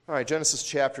All right, Genesis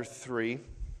chapter 3.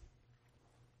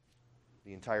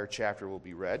 The entire chapter will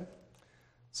be read,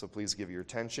 so please give your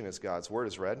attention as God's word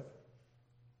is read.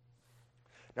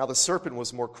 Now the serpent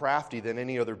was more crafty than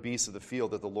any other beast of the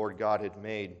field that the Lord God had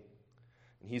made.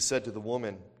 And he said to the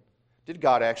woman, "Did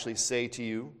God actually say to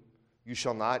you, 'You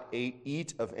shall not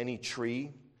eat of any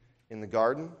tree in the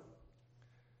garden?'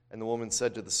 And the woman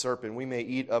said to the serpent, 'We may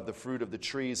eat of the fruit of the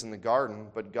trees in the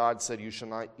garden, but God said, You shall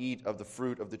not eat of the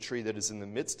fruit of the tree that is in the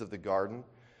midst of the garden,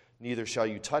 neither shall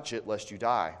you touch it, lest you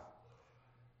die.'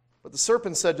 But the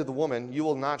serpent said to the woman, 'You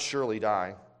will not surely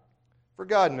die. For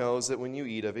God knows that when you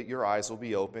eat of it, your eyes will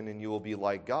be open, and you will be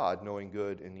like God, knowing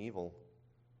good and evil.'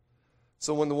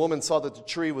 So when the woman saw that the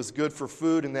tree was good for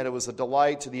food, and that it was a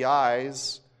delight to the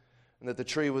eyes, and that the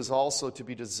tree was also to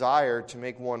be desired to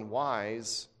make one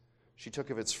wise, she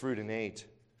took of its fruit and ate.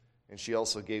 And she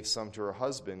also gave some to her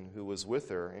husband who was with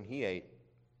her, and he ate.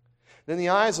 Then the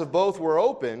eyes of both were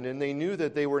opened, and they knew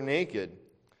that they were naked.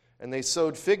 And they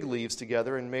sewed fig leaves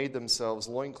together and made themselves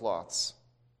loincloths.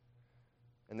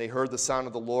 And they heard the sound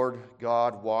of the Lord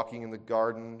God walking in the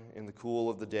garden in the cool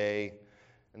of the day.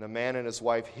 And the man and his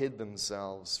wife hid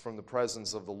themselves from the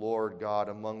presence of the Lord God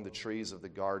among the trees of the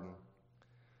garden.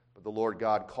 But the Lord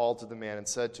God called to the man and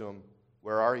said to him,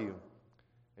 'Where are you?'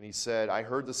 And he said, 'I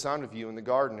heard the sound of you in the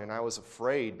garden, and I was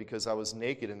afraid because I was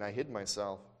naked and I hid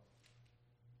myself.'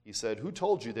 He said, 'Who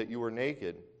told you that you were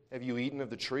naked? Have you eaten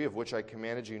of the tree of which I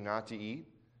commanded you not to eat?'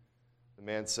 The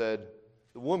man said,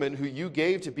 'The woman who you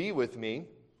gave to be with me,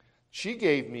 she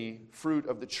gave me fruit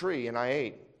of the tree, and I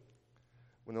ate.'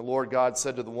 When the Lord God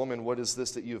said to the woman, 'What is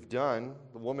this that you have done?'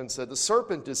 The woman said, 'The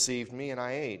serpent deceived me, and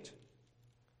I ate.'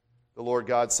 The Lord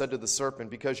God said to the serpent,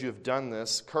 'Because you have done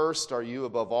this, cursed are you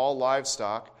above all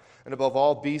livestock and above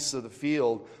all beasts of the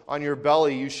field. On your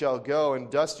belly you shall go,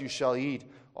 and dust you shall eat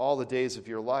all the days of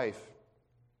your life.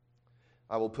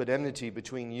 I will put enmity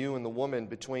between you and the woman,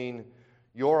 between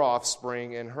your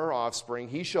offspring and her offspring.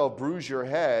 He shall bruise your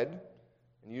head,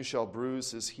 and you shall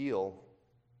bruise his heel.'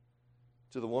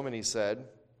 To the woman he said,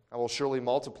 'I will surely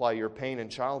multiply your pain in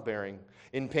childbearing.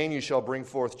 In pain you shall bring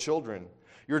forth children.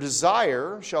 Your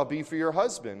desire shall be for your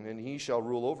husband, and he shall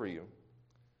rule over you.'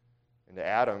 And to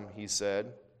Adam he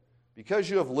said, 'Because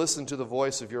you have listened to the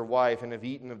voice of your wife and have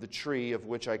eaten of the tree of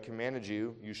which I commanded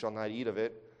you, you shall not eat of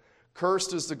it.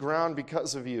 Cursed is the ground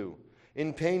because of you.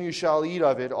 In pain you shall eat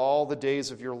of it all the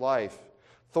days of your life.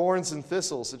 Thorns and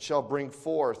thistles it shall bring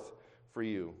forth for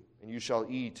you, and you shall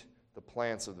eat the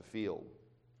plants of the field.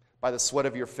 By the sweat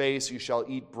of your face you shall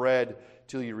eat bread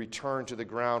till you return to the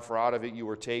ground, for out of it you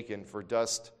were taken, for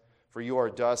you are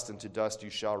dust, and to dust you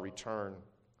shall return.'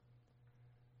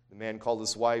 The man called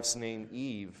his wife's name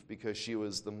Eve, because she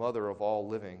was the mother of all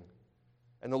living.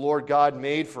 And the Lord God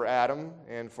made for Adam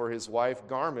and for his wife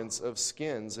garments of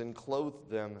skins and clothed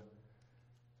them.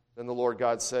 Then the Lord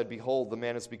God said, 'Behold, the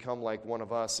man has become like one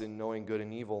of us in knowing good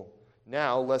and evil.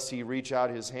 Now, lest he reach out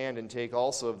his hand and take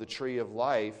also of the tree of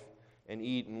life and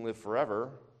eat and live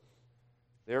forever.'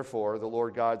 Therefore, the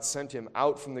Lord God sent him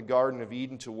out from the Garden of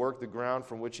Eden to work the ground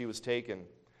from which he was taken.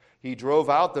 He drove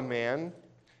out the man,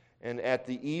 and at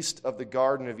the east of the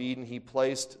Garden of Eden he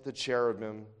placed the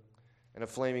cherubim and a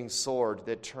flaming sword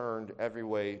that turned every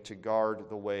way to guard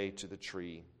the way to the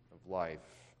tree of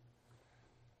life."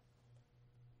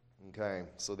 Okay,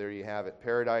 so there you have it.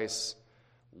 Paradise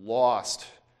lost.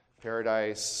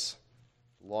 Paradise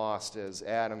lost as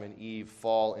Adam and Eve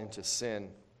fall into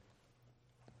sin.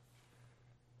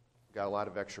 Got a lot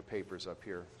of extra papers up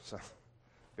here, so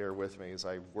bear with me as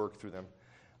I work through them.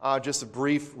 Just a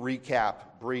brief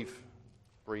recap. Brief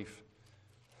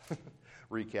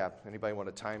recap. Anybody want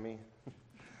to time me?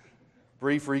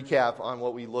 Brief recap on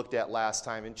what we looked at last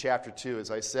time in chapter 2. As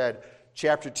I said,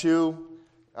 chapter 2,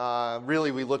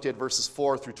 really we looked at verses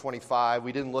 4 through 25.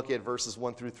 We didn't look at verses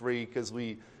 1 through 3 because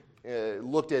we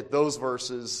looked at those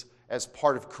verses as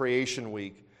part of creation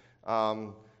week.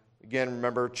 Again,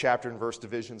 remember, chapter and verse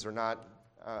divisions are not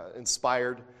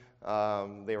inspired.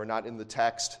 They were not in the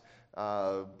text.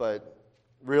 But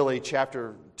really,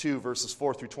 chapter 2, verses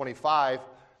 4 through 25,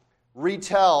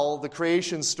 retell the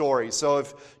creation story. So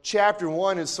if chapter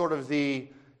 1 is sort of the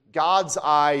God's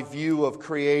eye view of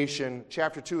creation,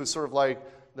 chapter 2 is sort of like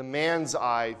the man's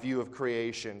eye view of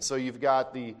creation. So you've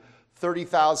got the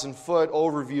 30,000-foot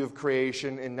overview of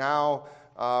creation, and now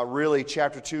really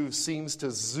chapter 2 seems to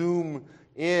zoom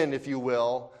in, if you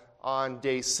will, on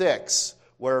day 6,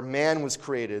 where man was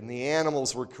created and the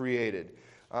animals were created.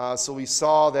 So we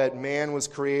saw that man was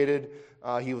created,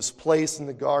 he was placed in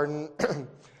the garden,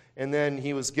 and then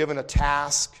he was given a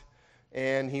task,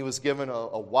 and he was given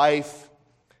a wife,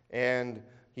 and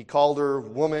He called her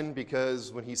woman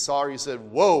because when he saw her, he said,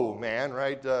 "Whoa, man!"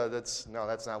 Right? That's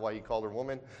not why he called her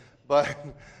woman, but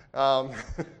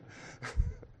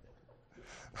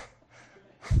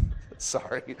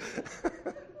sorry.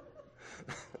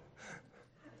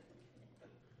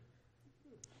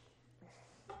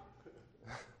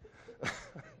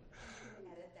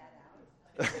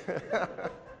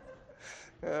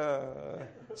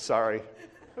 Sorry.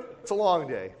 It's a long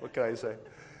day. What can I say?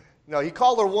 No, he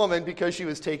called her woman because she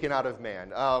was taken out of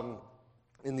man.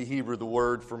 In the Hebrew, the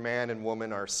word for man and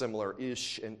woman are similar,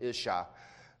 ish and isha.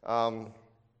 And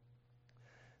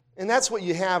that's what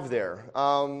you have there.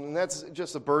 And that's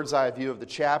just a bird's eye view of the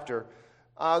chapter.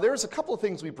 There's a couple of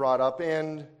things we brought up,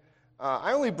 and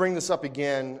I only bring this up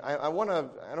again. I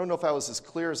don't know if I was as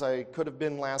clear as I could have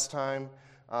been last time.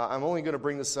 I'm only going to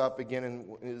bring this up again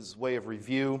in his way of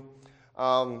review.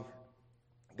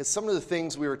 Because some of the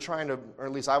things we were trying to, or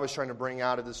at least I was trying to bring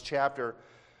out of this chapter,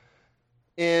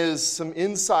 is some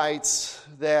insights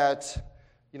that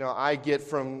I get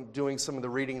from doing some of the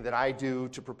reading that I do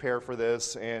to prepare for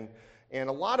this, and a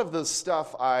lot of the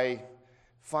stuff I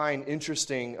find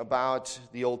interesting about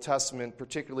the Old Testament,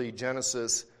 particularly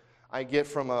Genesis, I get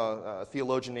from a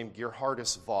theologian named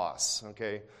Gerhardus Voss.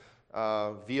 Okay.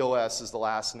 Voss is the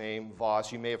last name.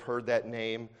 Voss, you may have heard that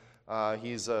name.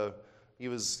 He's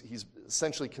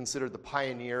essentially considered the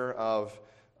pioneer of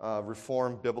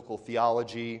Reformed biblical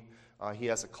theology. He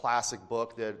has a classic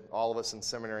book that all of us in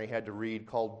seminary had to read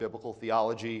called Biblical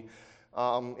Theology,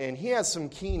 and he has some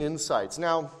keen insights.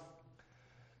 Now,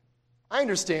 I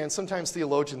understand sometimes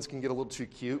theologians can get a little too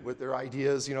cute with their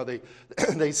ideas.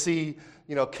 They see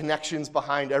connections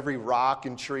behind every rock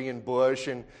and tree and bush,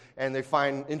 and they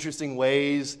find interesting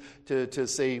ways to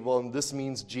say, well, this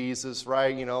means Jesus,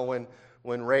 right?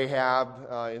 When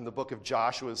Rahab in the book of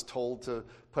Joshua is told to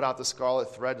put out the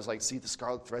scarlet thread, it's like, see the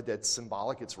scarlet thread, that's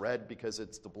symbolic, it's red because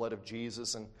it's the blood of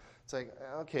Jesus. And it's like,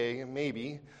 okay,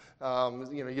 maybe.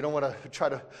 You don't want to try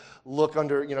to look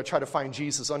under, try to find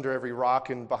Jesus under every rock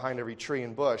and behind every tree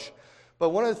and bush. But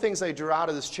one of the things I drew out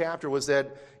of this chapter was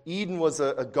that Eden was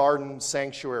a garden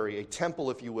sanctuary, a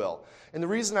temple, if you will. And the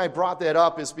reason I brought that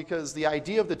up is because the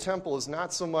idea of the temple is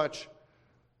not so much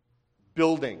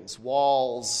buildings,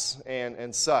 walls,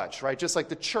 and such, right? Just like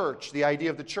the church, the idea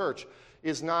of the church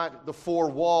is not the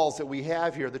four walls that we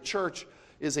have here. The church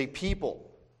is a people,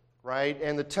 right?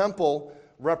 And the temple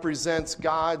represents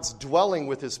God's dwelling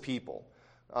with his people.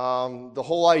 The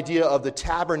whole idea of the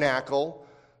tabernacle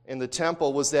and the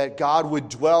temple was that God would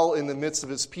dwell in the midst of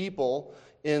his people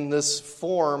in this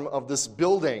form of this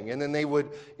building, and then they would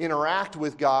interact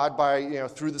with God by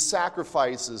through the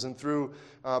sacrifices and through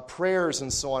prayers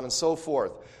and so on and so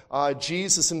forth.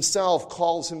 Jesus himself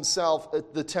calls himself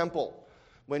the temple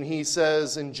when he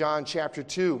says in John chapter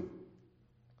 2,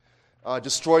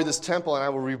 destroy this temple and I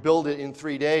will rebuild it in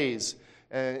 3 days.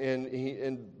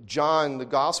 And John, the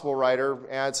gospel writer,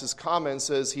 adds his comment,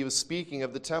 says he was speaking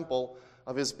of the temple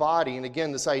of his body. And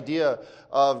again, this idea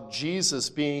of Jesus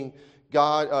being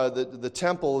God, the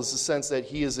temple is the sense that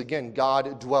he is, again,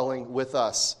 God dwelling with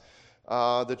us.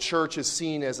 The church is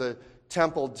seen as a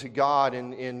temple to God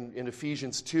in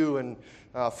Ephesians 2, and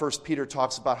 1 Peter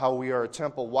talks about how we are a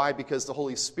temple. Why? Because the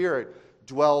Holy Spirit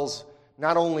dwells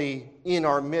not only in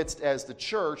our midst as the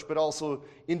church, but also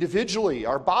individually.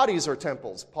 Our bodies are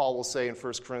temples, Paul will say in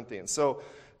 1 Corinthians. So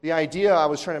the idea I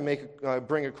was trying to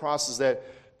bring across is that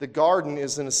the garden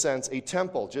is, in a sense, a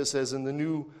temple, just as in the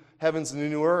new heavens and the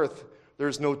new earth,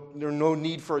 there's no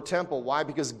need for a temple. Why?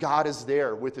 Because God is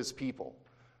there with his people,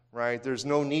 right? There's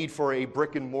no need for a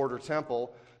brick and mortar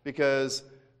temple because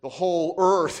the whole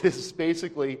earth is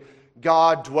basically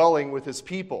God dwelling with his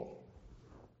people.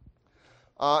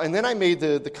 And then I made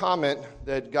the comment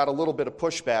that got a little bit of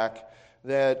pushback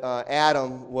that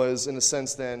Adam was, in a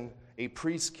sense, then a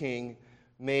priest king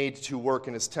made to work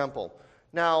in his temple.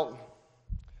 Now,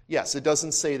 yes, it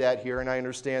doesn't say that here, and I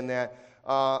understand that.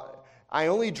 I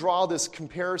only draw this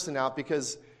comparison out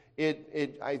because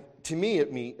to me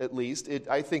at least,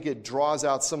 I think it draws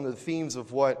out some of the themes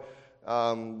of what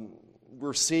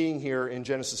we're seeing here in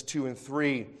Genesis 2 and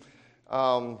 3.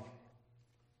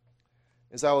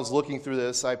 As I was looking through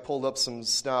this, I pulled up some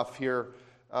stuff here.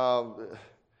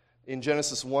 In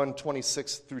Genesis 1,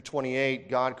 26 through 28,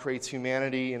 God creates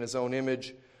humanity in his own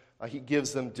image. He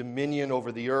gives them dominion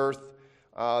over the earth.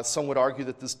 Some would argue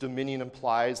that this dominion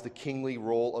implies the kingly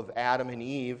role of Adam and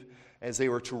Eve as they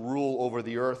were to rule over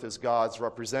the earth as God's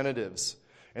representatives.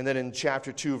 And then in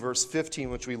chapter 2, verse 15,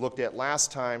 which we looked at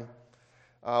last time,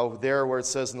 there where it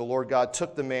says, and the Lord God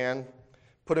took the man,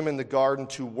 put him in the garden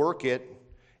to work it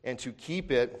and to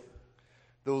keep it.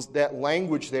 That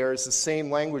language there is the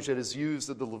same language that is used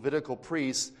of the Levitical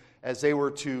priests as they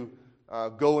were to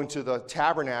go into the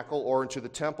tabernacle or into the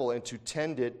temple and to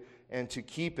tend it and to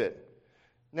keep it.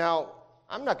 Now,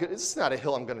 this is not a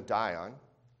hill I'm going to die on,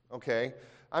 okay?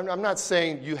 I'm not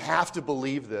saying you have to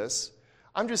believe this.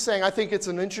 I'm just saying I think it's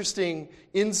an interesting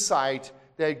insight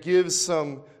that gives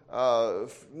some,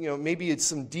 maybe it's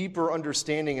some deeper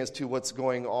understanding as to what's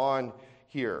going on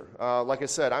here. Like I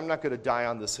said, I'm not going to die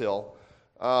on this hill.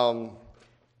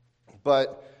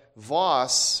 But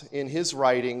Voss, in his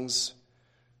writings,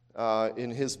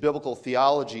 in his biblical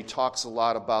theology, talks a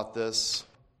lot about this.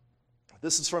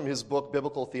 This is from his book,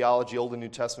 Biblical Theology, Old and New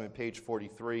Testament, page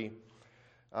 43.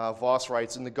 Voss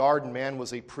writes, "In the garden, man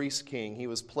was a priest king. He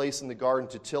was placed in the garden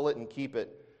to till it and keep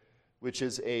it, which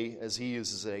is as he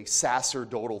uses, a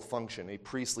sacerdotal function, a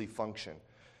priestly function.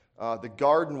 The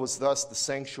garden was thus the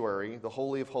sanctuary, the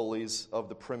holy of holies of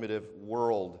the primitive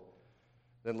world."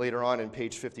 Then later on in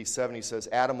page 57, he says,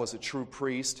 "Adam was a true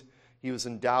priest. He was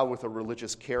endowed with a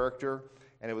religious character,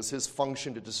 and it was his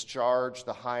function to discharge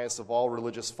the highest of all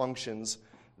religious functions,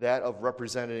 that of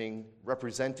representing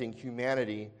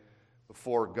humanity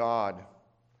before God."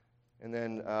 And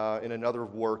then in another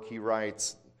work he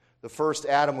writes, "The first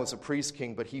Adam was a priest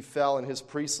king, but he fell, and his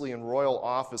priestly and royal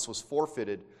office was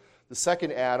forfeited. The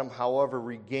second Adam, however,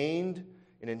 regained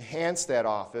and enhanced that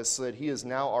office, so that he is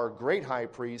now our great high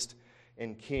priest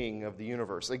and king of the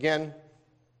universe." Again,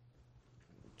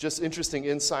 just interesting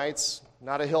insights.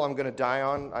 Not a hill I'm going to die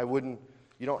on.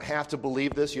 You don't have to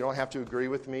believe this. You don't have to agree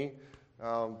with me.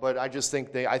 But I just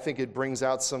think it brings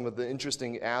out some of the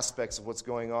interesting aspects of what's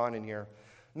going on in here.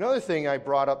 Another thing I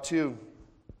brought up too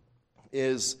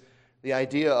is the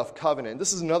idea of covenant.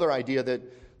 This is another idea that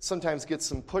sometimes gets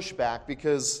some pushback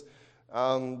because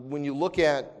when you look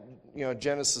at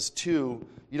Genesis 2,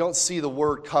 you don't see the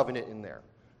word covenant in there.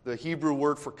 The Hebrew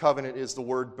word for covenant is the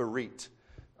word berit.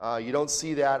 You don't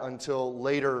see that until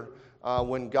later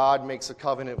when God makes a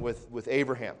covenant with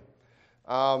Abraham.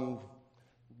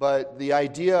 But the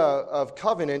idea of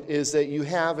covenant is that you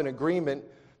have an agreement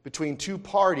between two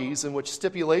parties in which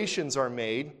stipulations are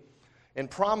made and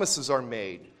promises are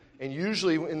made. And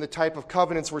usually in the type of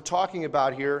covenants we're talking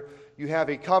about here, you have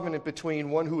a covenant between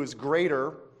one who is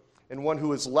greater and one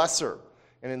who is lesser.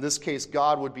 And in this case,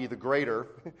 God would be the greater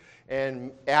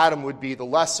and Adam would be the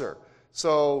lesser.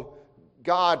 So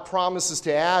God promises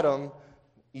to Adam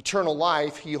eternal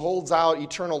life. He holds out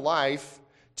eternal life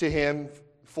to him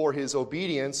for his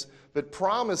obedience, but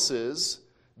promises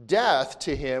death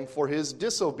to him for his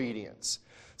disobedience.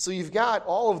 So you've got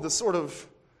all of the sort of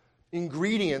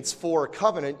ingredients for a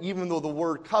covenant, even though the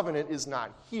word covenant is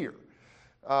not here.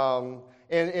 And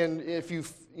if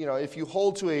you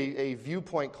hold to a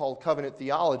viewpoint called covenant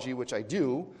theology, which I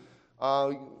do,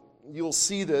 you'll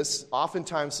see this.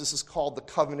 Oftentimes this is called the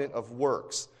covenant of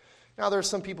works. Now there are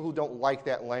some people who don't like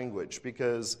that language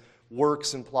because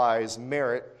works implies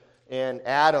merit, and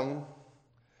Adam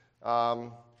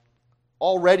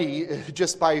already,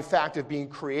 just by fact of being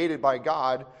created by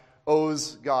God,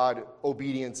 owes God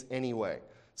obedience anyway.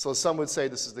 So some would say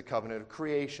this is the covenant of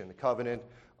creation, the covenant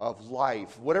of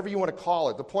life, whatever you want to call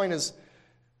it. The point is,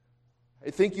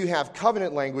 I think you have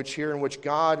covenant language here in which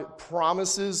God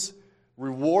promises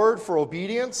reward for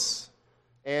obedience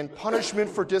and punishment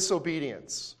for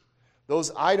disobedience.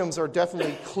 Those items are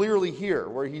definitely clearly here,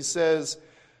 where he says,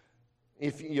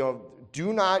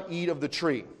 do not eat of the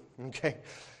tree, okay,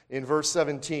 in verse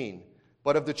 17.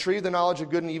 But of the tree of the knowledge of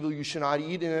good and evil you shall not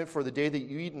eat in it, for the day that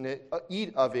you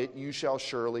eat of it, you shall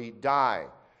surely die.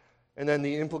 And then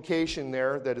the implication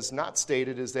there that is not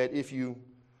stated is that if you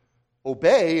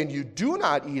obey and you do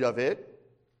not eat of it,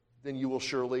 then you will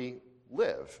surely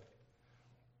live.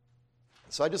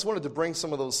 So I just wanted to bring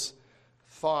some of those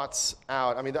thoughts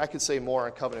out. I mean, I could say more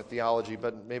on covenant theology,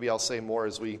 but maybe I'll say more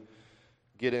as we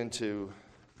get into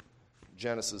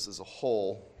Genesis as a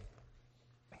whole.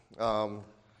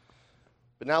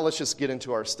 But now let's just get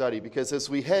into our study, because as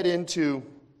we head into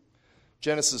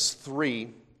Genesis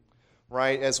 3,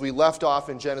 right, as we left off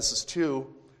in Genesis 2,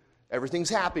 everything's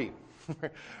happy,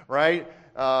 right?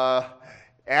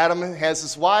 Adam has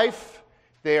his wife.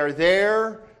 They are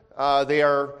there. They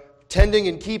are tending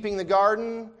and keeping the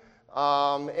garden.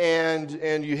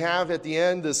 And you have at the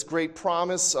end this great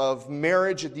promise of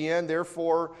marriage at the end.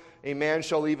 Therefore, a man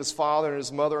shall leave his father and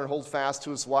his mother and hold fast to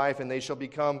his wife, and they shall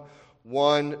become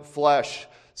one flesh.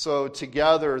 So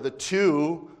together, the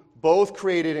two, both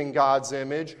created in God's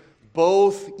image,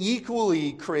 both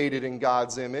equally created in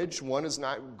God's image. One is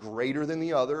not greater than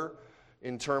the other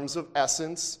in terms of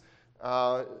essence,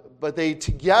 but they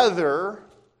together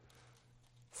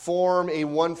form a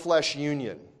one flesh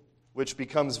union. which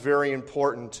becomes very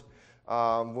important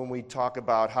when we talk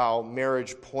about how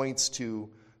marriage points to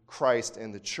Christ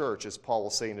and the church, as Paul will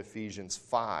say in Ephesians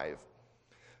 5.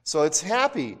 So it's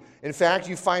happy. In fact,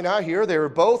 you find out here they were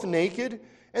both naked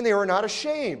and they were not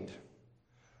ashamed.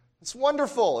 It's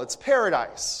wonderful. It's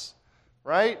paradise,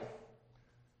 right?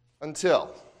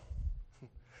 Until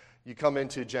you come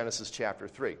into Genesis chapter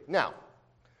 3. Now,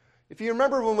 if you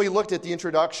remember when we looked at the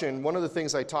introduction, one of the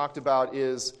things I talked about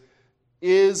is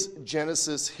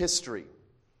Genesis history?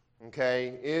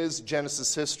 Okay, is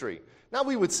Genesis history? Now,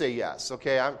 we would say yes,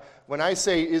 okay? When I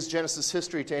say is Genesis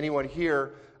history to anyone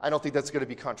here, I don't think that's going to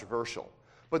be controversial.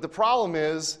 But the problem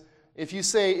is, if you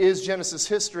say is Genesis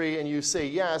history and you say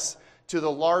yes to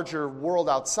the larger world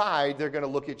outside, they're going to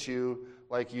look at you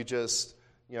like you just,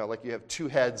 like you have two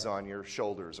heads on your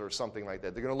shoulders or something like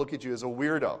that. They're going to look at you as a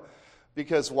weirdo.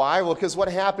 Because why? Well, because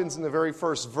what happens in the very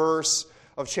first verse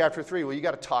of chapter 3? Well, you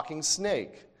got a talking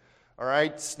snake. All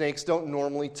right? Snakes don't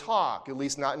normally talk, at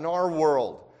least not in our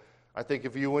world. I think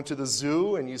if you went to the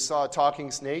zoo and you saw a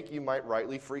talking snake, you might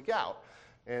rightly freak out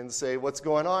and say, what's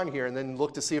going on here? And then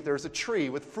look to see if there's a tree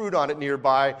with fruit on it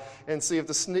nearby and see if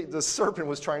the serpent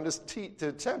was trying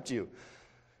to tempt you.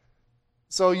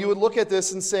 So you would look at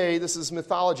this and say, this is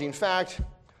mythology. In fact,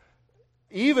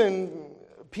 even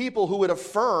people who would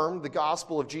affirm the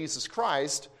gospel of Jesus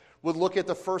Christ would look at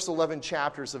the first 11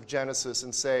 chapters of Genesis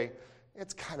and say,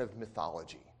 it's kind of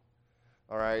mythology.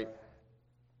 All right?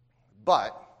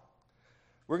 But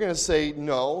we're going to say,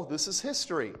 no, this is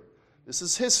history. This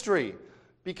is history.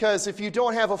 Because if you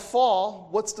don't have a fall,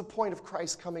 what's the point of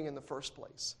Christ coming in the first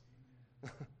place?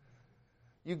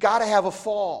 You got to have a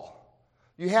fall.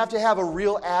 You have to have a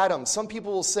real Adam. Some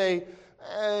people will say,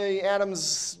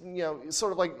 Adam's,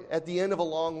 sort of like at the end of a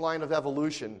long line of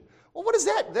evolution. Well, what is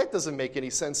that? That doesn't make any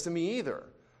sense to me either.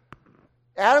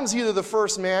 Adam's either the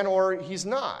first man or he's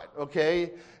not,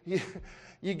 okay?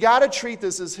 You got to treat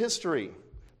this as history.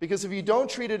 Because if you don't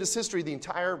treat it as history, the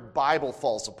entire Bible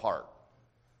falls apart,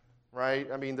 right?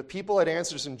 I mean, the people at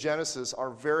Answers in Genesis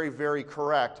are very, very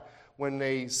correct when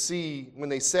they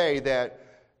say that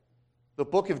the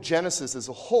book of Genesis as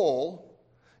a whole,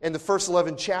 and the first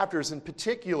 11 chapters in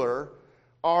particular,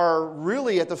 are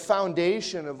really at the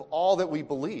foundation of all that we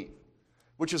believe,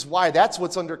 which is why that's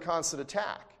what's under constant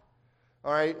attack.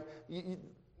 All right,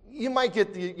 you might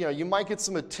get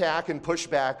some attack and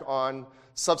pushback on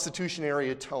substitutionary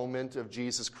atonement of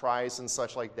Jesus Christ and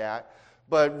such like that,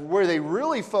 but where they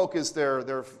really focus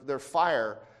their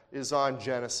fire is on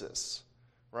Genesis,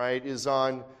 right? Is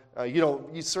on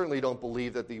you certainly don't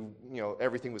believe that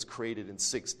everything was created in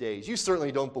 6 days. You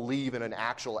certainly don't believe in an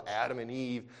actual Adam and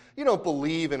Eve. You don't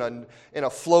believe in a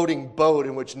floating boat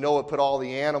in which Noah put all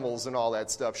the animals and all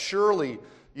that stuff. Surely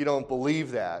you don't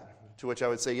believe that. To which I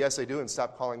would say, yes, I do, and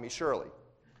stop calling me Shirley.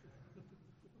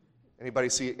 Anybody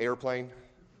see Airplane?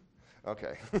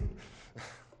 Okay.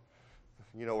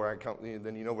 You know where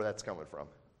then you know where that's coming from.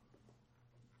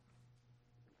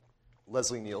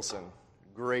 Leslie Nielsen,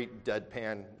 great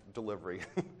deadpan delivery.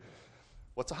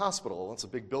 What's a hospital? Well, it's a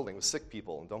big building with sick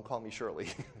people, and don't call me Shirley.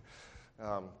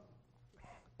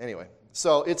 Anyway,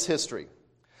 so it's history.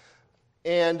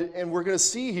 And we're going to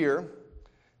see here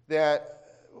that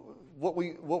what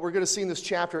we're going to see in this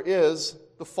chapter is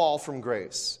the fall from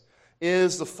grace,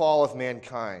 is the fall of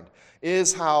mankind,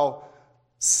 is how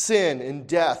sin and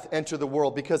death enter the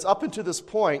world. Because up until this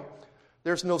point,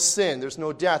 there's no sin, there's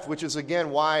no death, which is again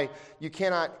why you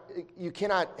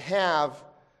cannot have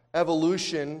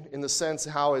evolution in the sense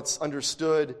how it's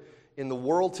understood in the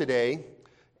world today,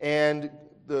 and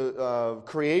the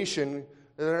creation,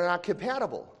 they're not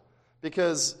compatible.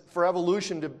 Because for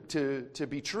evolution to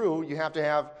be true, you have to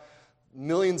have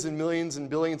millions and millions and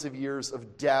billions of years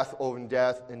of death over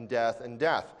death and death and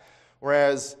death.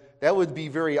 Whereas that would be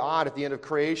very odd at the end of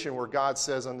creation where God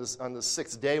says on the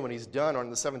sixth day when he's done, or on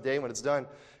the seventh day when it's done,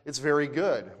 it's very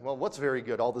good. Well, what's very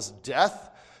good? All this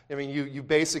death? I mean, you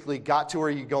basically got to where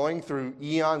you're going through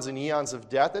eons and eons of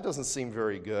death. That doesn't seem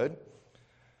very good.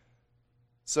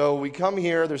 So we come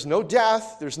here, there's no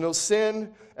death, there's no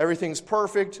sin, everything's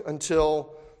perfect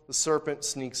until the serpent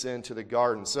sneaks into the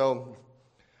garden. So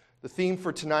the theme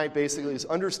for tonight basically is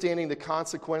understanding the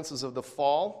consequences of the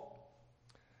fall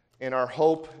and our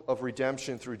hope of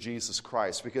redemption through Jesus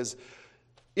Christ. Because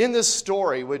in this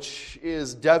story, which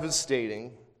is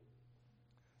devastating,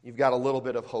 you've got a little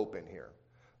bit of hope in here.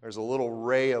 There's a little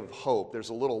ray of hope. There's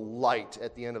a little light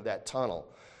at the end of that tunnel.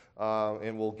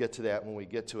 And we'll get to that when we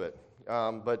get to it.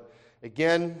 But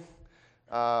again,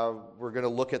 we're going to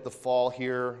look at the fall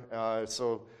here.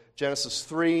 So Genesis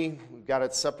 3, we've got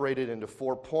it separated into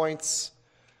 4 points.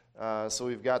 So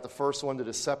we've got the first one, the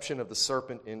deception of the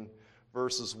serpent in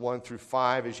verses 1 through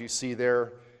 5, as you see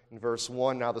there in verse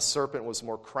 1. Now the serpent was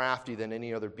more crafty than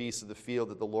any other beast of the field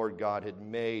that the Lord God had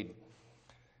made.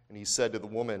 And he said to the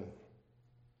woman,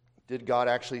 did God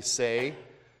actually say,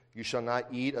 you shall not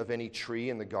eat of any tree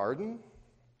in the garden?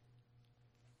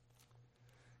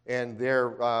 And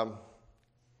there,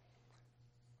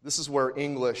 this is where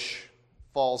English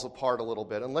falls apart a little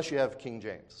bit, unless you have King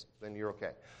James, then you're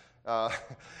okay.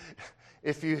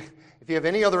 If you have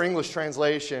any other English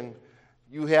translation,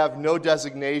 you have no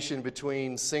designation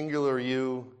between singular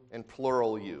you and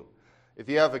plural you. If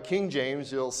you have a King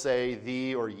James, you'll say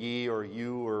thee or ye or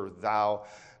you or thou.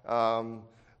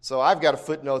 So I've got a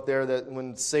footnote there that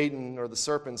when Satan or the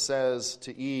serpent says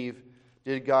to Eve,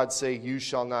 did God say you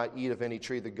shall not eat of any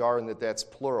tree of the garden, that's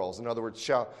plurals. In other words,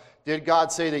 did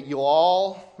God say that you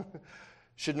all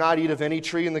should not eat of any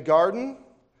tree in the garden?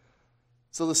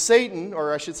 So the Satan,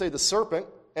 or I should say the serpent,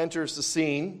 enters the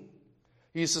scene.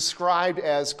 He's described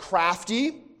as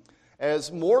crafty,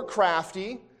 as more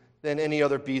crafty than any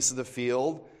other beast of the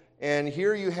field. And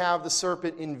here you have the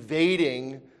serpent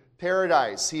invading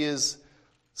paradise. He is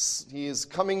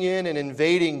coming in and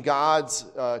invading God's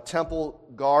temple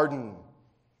garden.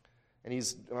 And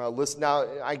he's now.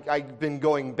 I've been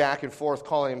going back and forth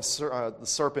calling him the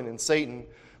serpent and Satan.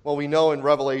 Well, we know in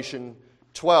Revelation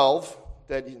 12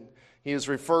 that he is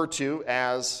referred to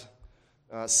as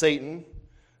Satan.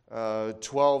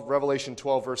 Revelation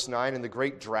 12, verse 9, and the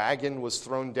great dragon was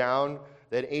thrown down,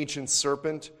 that ancient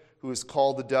serpent who is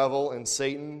called the devil and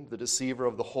Satan, the deceiver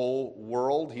of the whole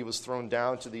world. He was thrown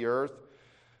down to the earth.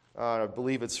 I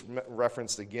believe it's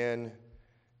referenced again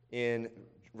in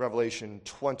Revelation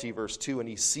 20, verse 2. And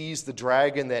he seized the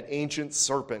dragon, that ancient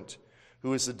serpent,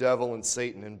 who is the devil and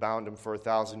Satan, and bound him for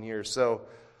 1,000 years. So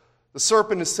the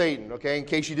serpent is Satan, okay, in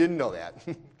case you didn't know that.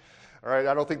 All right,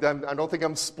 I don't think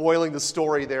I'm spoiling the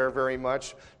story there very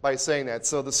much by saying that.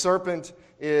 So the serpent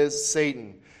is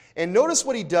Satan. And notice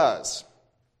what he does.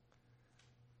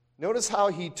 Notice how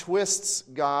he twists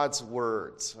God's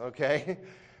words, okay?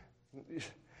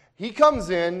 He comes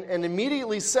in and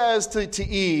immediately says to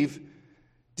Eve,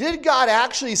 did God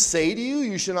actually say to you,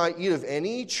 you should not eat of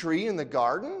any tree in the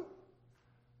garden?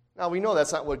 Now, we know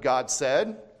that's not what God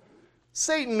said.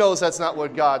 Satan knows that's not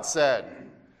what God said.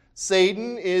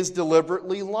 Satan is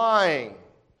deliberately lying,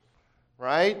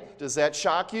 right? Does that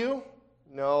shock you?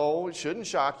 No, it shouldn't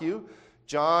shock you.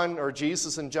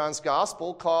 Jesus in John's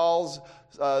gospel calls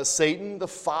Satan the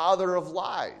father of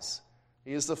lies.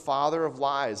 He is the father of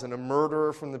lies and a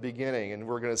murderer from the beginning, and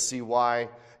we're going to see why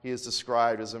he is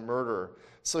described as a murderer.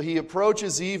 So he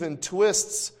approaches Eve and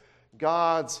twists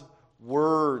God's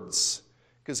words,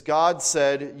 because God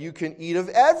said, you can eat of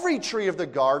every tree of the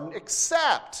garden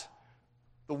except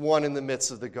the one in the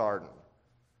midst of the garden.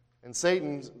 And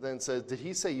Satan then says, did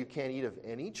he say you can't eat of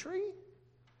any tree?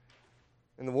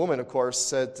 And the woman, of course,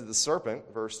 said to the serpent,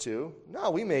 verse 2, no,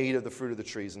 we may eat of the fruit of the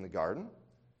trees in the garden.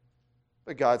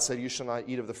 But God said, you shall not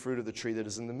eat of the fruit of the tree that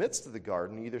is in the midst of the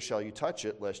garden, neither shall you touch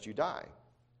it, lest you die.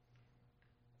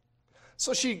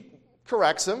 So she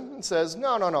corrects him and says,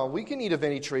 no, we can eat of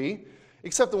any tree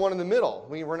except the one in the middle.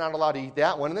 We're not allowed to eat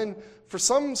that one. And then, for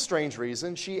some strange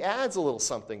reason, she adds a little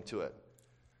something to it.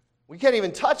 We can't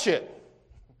even touch it.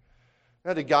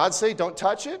 Now, did God say don't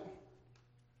touch it?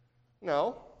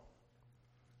 No.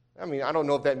 I mean, I don't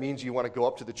know if that means you want to go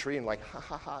up to the tree and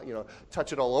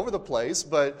touch it all over the place,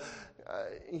 but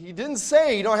he didn't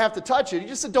say you don't have to touch it. He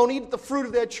just said don't eat the fruit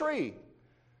of that tree.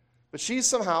 But she's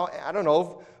somehow, I don't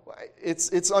know,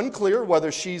 it's unclear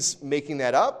whether she's making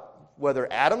that up,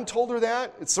 whether Adam told her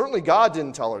that. It's certainly God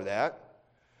didn't tell her that.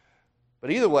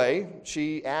 But either way,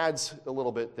 she adds a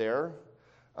little bit there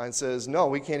and says, no,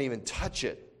 we can't even touch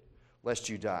it lest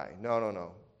you die.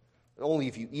 No. Only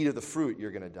if you eat of the fruit,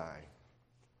 you're going to die.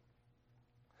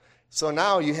 So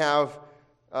now you have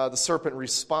the serpent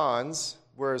responds,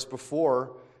 whereas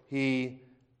before he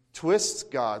twists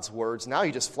God's words. Now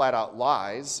he just flat out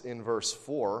lies in verse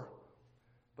 4.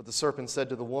 But the serpent said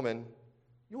to the woman,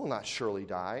 you will not surely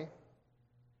die.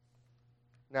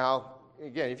 Now,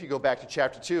 again, if you go back to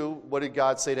chapter 2, what did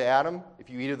God say to Adam? If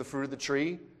you eat of the fruit of the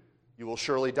tree, you will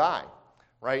surely die.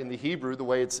 Right? In the Hebrew, the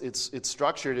way it's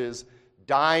structured is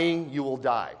dying, you will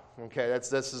die. Okay,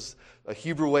 this is a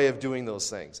Hebrew way of doing those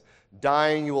things.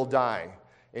 Dying, you will die.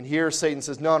 And here Satan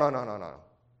says, no.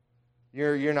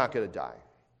 You're not going to die.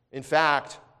 In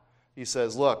fact, he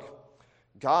says, look,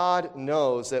 God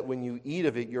knows that when you eat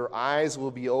of it, your eyes will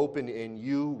be opened and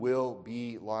you will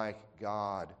be like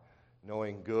God,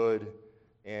 knowing good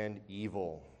and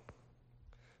evil.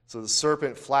 So the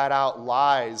serpent flat out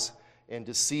lies and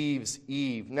deceives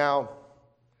Eve. Now,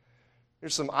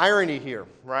 there's some irony here,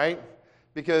 right?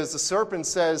 Because the serpent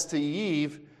says to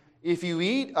Eve, if you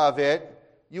eat of it,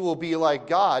 you will be like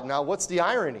God. Now, what's the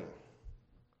irony?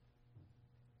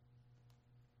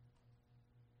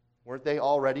 Weren't they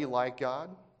already like God?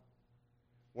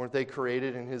 Weren't they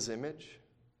created in His image?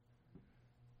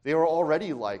 They were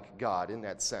already like God in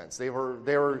that sense. They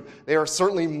are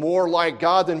certainly more like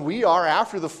God than we are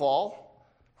after the fall.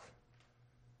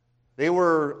 They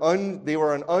were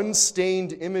an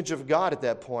unstained image of God at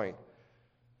that point,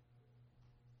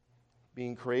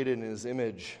 being created in His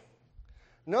image.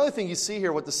 Another thing you see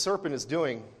here, what the serpent is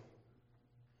doing,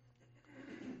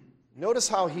 notice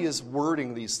how he is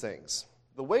wording these things.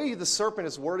 The way the serpent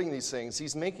is wording these things,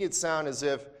 he's making it sound as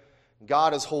if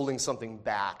God is holding something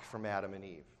back from Adam and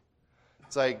Eve.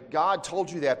 It's like, God told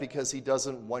you that because He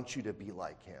doesn't want you to be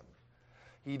like Him.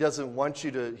 He doesn't want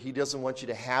you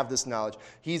to have this knowledge.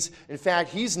 In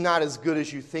fact, He's not as good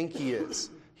as you think He is.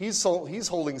 He's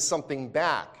holding something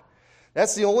back.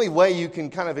 That's the only way you can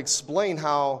kind of explain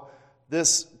how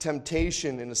this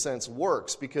temptation, in a sense,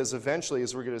 works, because eventually,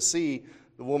 as we're going to see,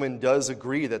 the woman does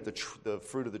agree that the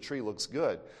fruit of the tree looks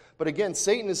good. But again,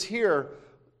 Satan is here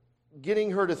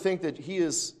getting her to think that he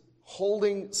is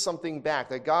holding something back,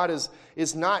 that God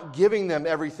is not giving them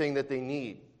everything that they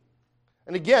need.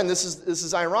 And again, this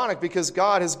is ironic because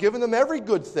God has given them every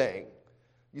good thing.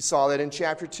 You saw that in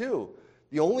chapter 2.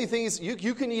 The only thing is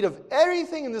you can eat of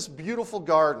everything in this beautiful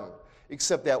garden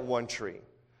except that one tree.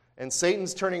 And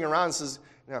Satan's turning around and says,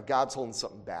 now God's holding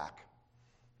something back.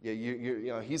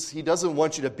 Yeah, he doesn't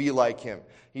want you to be like Him.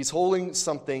 He's holding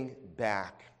something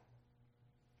back.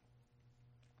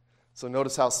 So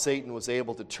notice how Satan was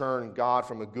able to turn God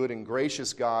from a good and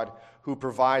gracious God who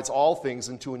provides all things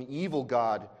into an evil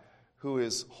God who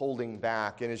is holding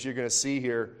back. And as you're going to see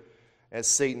here, as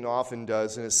Satan often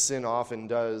does and as sin often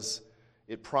does,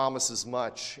 it promises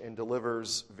much and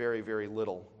delivers very, very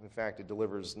little. In fact, it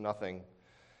delivers nothing.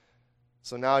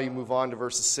 So now you move on to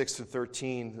verses 6 through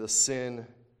 13, the sin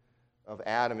of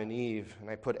Adam and Eve. And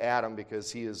I put Adam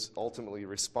because he is ultimately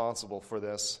responsible for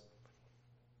this.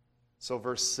 So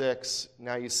verse 6,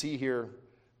 now you see here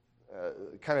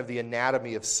kind of the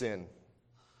anatomy of sin.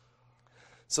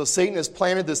 So Satan has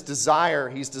planted this desire,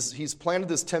 he's planted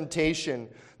this temptation,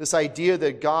 this idea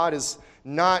that God has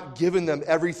not given them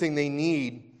everything they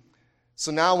need.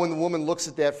 So now when the woman looks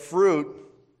at that fruit,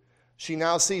 she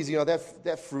now sees,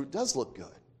 that fruit does look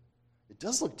good. It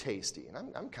does look tasty, and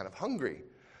I'm kind of hungry.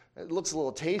 It looks a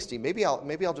little tasty. Maybe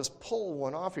I'll just pull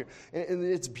one off here. And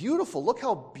it's beautiful. Look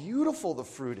how beautiful the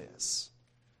fruit is.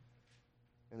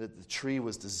 And that the tree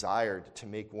was desired to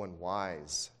make one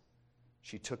wise.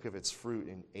 She took of its fruit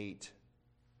and ate.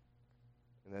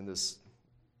 And then this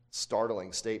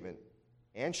startling statement,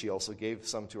 and she also gave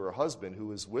some to her husband who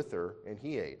was with her, and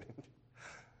he ate.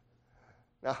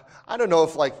 Now, I don't know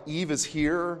if Eve is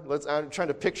here. I'm trying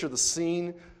to picture the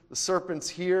scene. The serpent's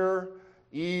here.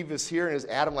 Eve is here, and is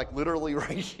Adam literally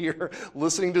right here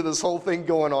listening to this whole thing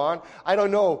going on? I don't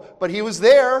know, but he was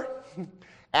there.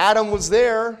 Adam was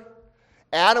there.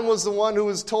 Adam was the one who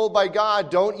was told by God,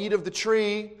 don't eat of the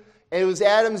tree. And it was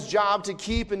Adam's job to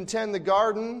keep and tend the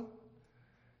garden.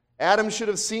 Adam should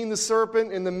have seen the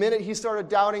serpent, and the minute he started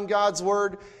doubting God's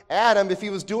word, Adam, if he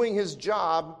was doing his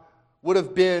job, would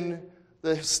have been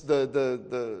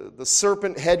the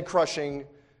serpent head-crushing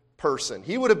person.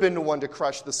 He would have been the one to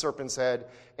crush the serpent's head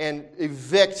and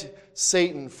evict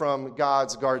Satan from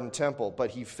God's garden temple, but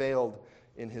he failed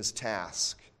in his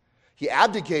task. He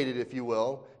abdicated, if you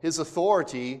will, his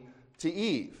authority to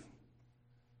Eve.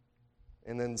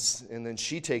 And then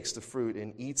she takes the fruit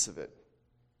and eats of it.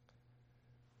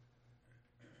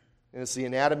 And it's the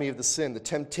anatomy of the sin. The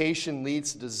temptation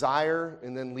leads to desire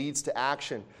and then leads to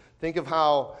action. Think of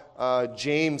how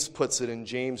James puts it in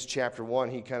James chapter 1.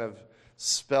 He kind of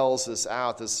spells this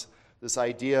out, this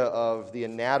idea of the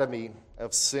anatomy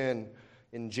of sin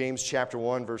in James chapter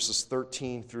 1, verses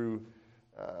 13 through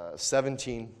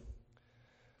 17.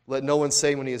 Let no one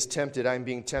say when he is tempted, I am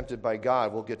being tempted by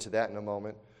God. We'll get to that in a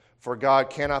moment. For God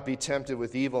cannot be tempted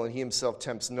with evil, and He Himself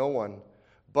tempts no one.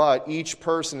 But each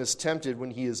person is tempted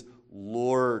when he is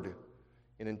lured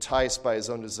and enticed by his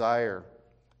own desire.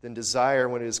 Then desire,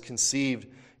 when it is conceived,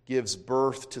 gives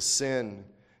birth to sin.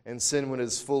 And sin, when it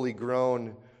is fully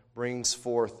grown, brings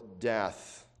forth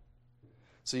death.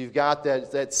 So you've got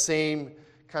that same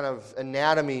kind of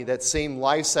anatomy, that same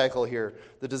life cycle here.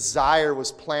 The desire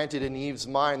was planted in Eve's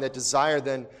mind. That desire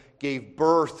then gave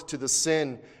birth to the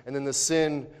sin. And then the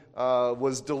sin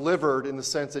was delivered in the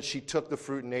sense that she took the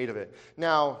fruit and ate of it.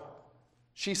 Now,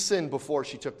 she sinned before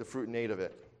she took the fruit and ate of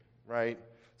it, right?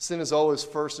 Sin is always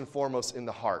first and foremost in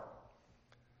the heart.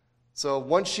 So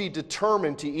once she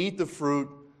determined to eat the fruit,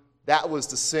 That was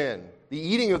the sin. The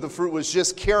eating of the fruit was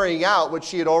just carrying out what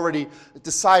she had already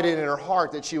decided in her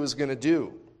heart that she was going to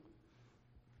do.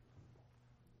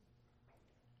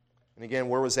 And again,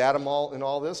 where was Adam in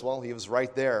all this? Well, he was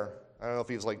right there. I don't know if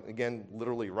he was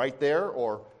literally right there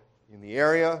or in the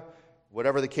area.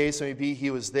 Whatever the case may be, he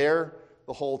was there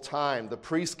the whole time. The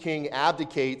priest king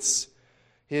abdicates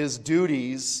his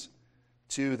duties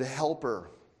to the helper.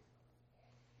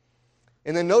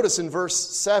 And then notice in verse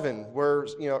 7 where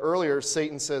earlier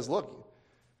Satan says, look,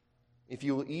 if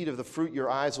you will eat of the fruit, your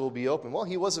eyes will be open. Well,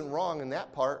 he wasn't wrong in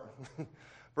that part.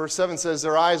 Verse 7 says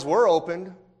their eyes were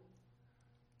opened.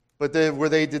 But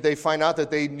did they find out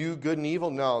that they knew good and evil?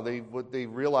 No, what they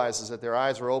realized is that their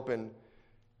eyes were open,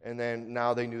 and then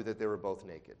now they knew that they were both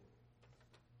naked.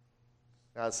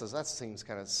 Now it says, that seems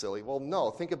kind of silly. Well,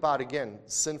 no, think about, again,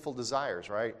 sinful desires,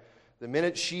 right? The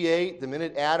minute she ate, the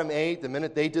minute Adam ate, the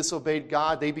minute they disobeyed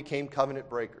God, they became covenant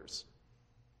breakers,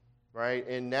 right?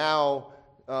 And now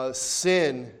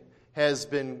sin has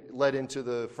been let into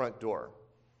the front door,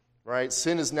 right?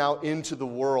 Sin is now into the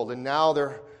world, and now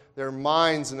their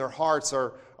minds and their hearts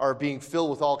are being filled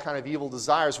with all kind of evil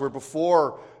desires, where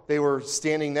before they were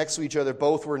standing next to each other,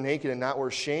 both were naked and not were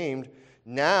ashamed.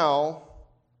 Now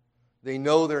they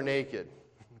know they're naked.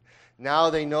 Now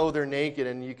they know they're naked,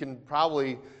 and you can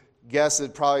probably guess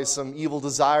that probably some evil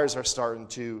desires are starting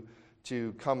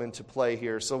to come into play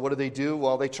here. So what do?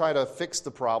 Well, they try to fix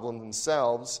the problem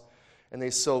themselves, and they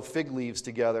sew fig leaves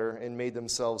together and made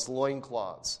themselves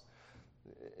loincloths.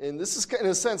 And this is, in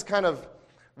a sense, kind of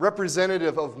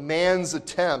representative of man's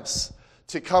attempts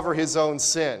to cover his own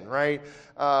sin, right?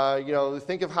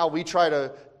 Think of how we try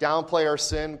to downplay our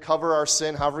sin, cover our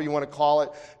sin, however you want to call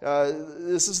it.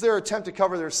 This is their attempt to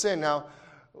cover their sin. Now,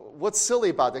 what's silly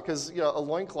about that? Because a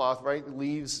loincloth, right,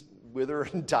 leaves wither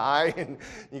and die, and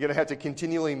you're going to have to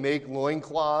continually make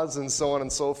loincloths and so on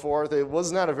and so forth. It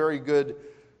was not a very good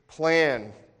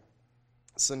plan.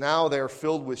 So now they're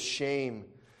filled with shame.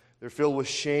 They're filled with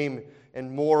shame.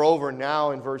 And moreover,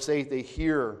 now in verse 8, they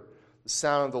hear the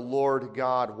sound of the Lord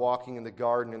God walking in the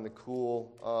garden in the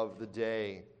cool of the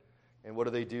day. And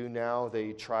what do now?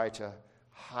 They try to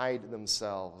hide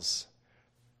themselves.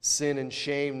 Sin and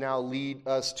shame now lead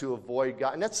us to avoid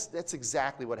God. And that's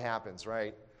exactly what happens,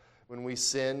 right? When we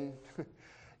sin,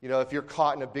 if you're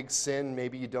caught in a big sin,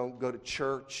 maybe you don't go to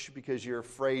church because you're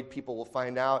afraid people will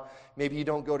find out. Maybe you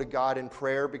don't go to God in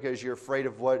prayer because you're afraid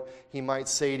of what He might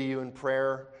say to you in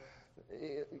prayer.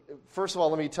 First of all,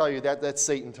 let me tell you that's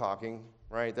Satan talking,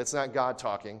 right? That's not God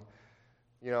talking.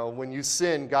 When you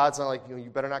sin, God's not like,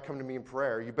 you better not come to me in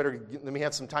prayer. You better let me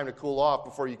have some time to cool off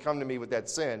before you come to me with that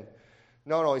sin.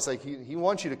 No, He's like, He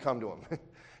wants you to come to Him.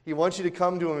 He wants you to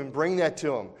come to Him and bring that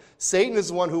to Him. Satan is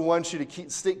the one who wants you to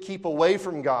keep away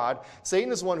from God.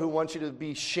 Satan is the one who wants you to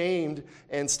be shamed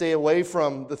and stay away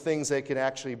from the things that can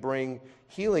actually bring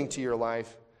healing to your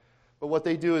life. But what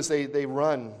they do is they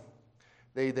run.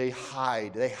 They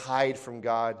hide. They hide from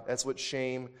God. That's what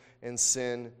shame and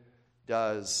sin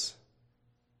does.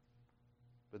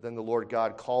 But then the Lord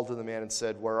God called to the man and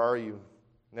said, "Where are you?"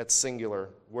 And that's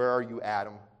singular. Where are you,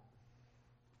 Adam?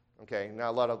 Okay, now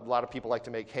a lot of people like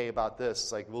to make hay about this.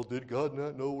 It's like, well, did God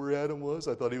not know where Adam was?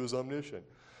 I thought He was omniscient.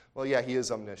 Well, yeah, He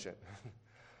is omniscient.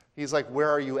 He's like, where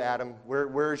are you, Adam?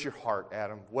 Where is your heart,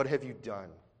 Adam? What have you done?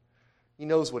 He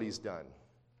knows what He's done.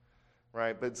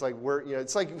 Right, but it's like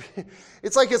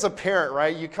it's like as a parent,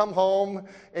 right? You come home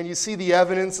and you see the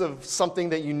evidence of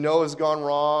something that you know has gone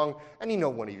wrong, and you know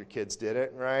one of your kids did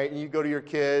it, right? And you go to your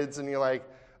kids and you're like,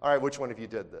 all right, which one of you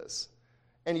did this?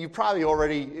 And you probably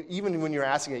already, even when you're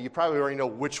asking it, you probably already know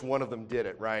which one of them did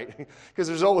it, right? Because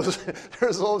there's always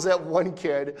that one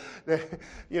kid that,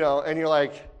 and you're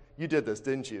like, you did this,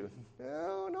 didn't you?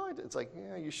 No, I did. It's like,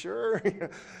 yeah, you sure?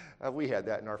 We had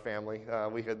that in our family.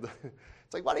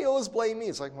 It's like, why do you always blame me?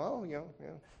 It's like, well,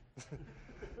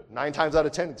 9 times out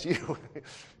of 10, it's you.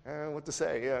 What to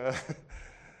say?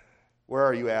 Where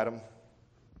are you, Adam?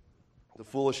 The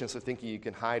foolishness of thinking you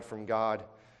can hide from God.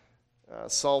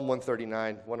 Psalm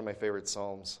 139, one of my favorite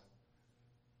psalms,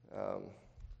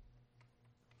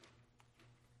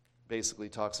 basically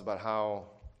talks about how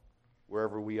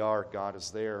wherever we are, God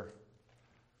is there.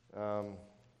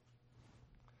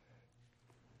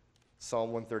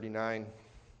 Psalm 139.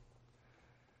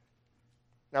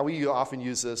 Now, we often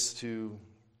use this to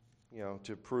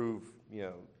prove,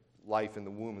 life in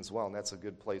the womb as well, and that's a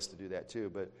good place to do that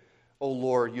too. But, O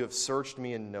Lord, you have searched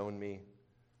me and known me.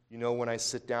 You know when I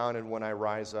sit down and when I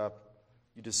rise up.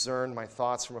 You discern my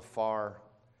thoughts from afar.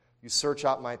 You search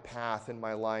out my path and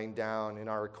my lying down and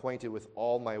are acquainted with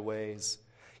all my ways.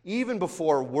 Even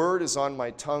before a word is on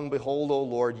my tongue, behold, O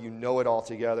Lord, you know it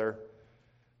altogether.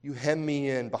 You hem me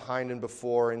in behind and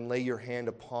before and lay your hand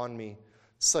upon me.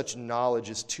 Such knowledge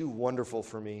is too wonderful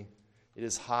for me. It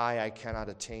is high, I cannot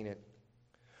attain it.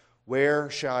 Where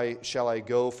shall I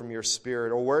go from your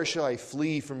spirit, or where shall I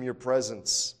flee from your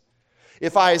presence?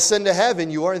 If I ascend to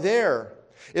heaven, you are there.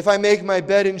 If I make my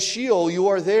bed in Sheol, you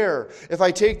are there. If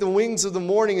I take the wings of the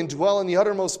morning and dwell in the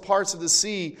uttermost parts of the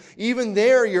sea, even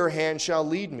there your hand shall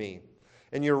lead me,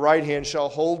 and your right hand shall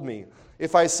hold me.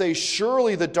 If I say,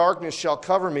 surely the darkness shall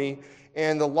cover me,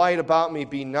 and the light about me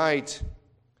be night,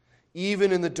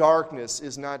 even in the darkness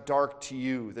is not dark to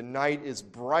you. The night is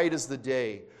bright as the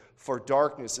day, for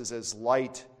darkness is as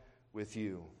light with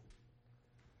you.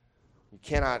 You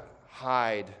cannot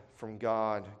hide from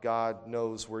God. God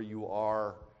knows where you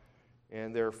are,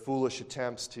 and their foolish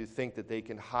attempts to think that they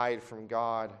can hide from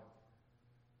God.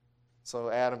 So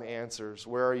Adam answers,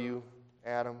 where are you,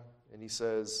 Adam? And he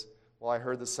says, well, I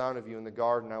heard the sound of you in the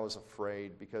garden. I was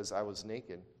afraid because I was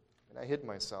naked, and I hid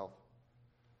myself.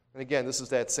 And again, this is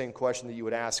that same question that you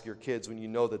would ask your kids when you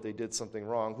know that they did something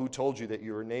wrong. Who told you that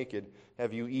you were naked?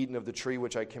 Have you eaten of the tree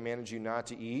which I commanded you not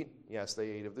to eat? Yes, they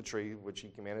ate of the tree which he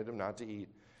commanded them not to eat.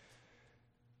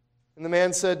 And the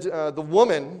man said, the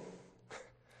woman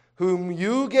whom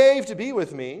you gave to be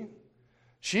with me,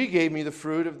 she gave me the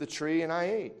fruit of the tree, and I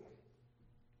ate.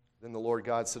 Then the Lord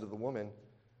God said to the woman,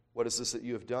 what is this that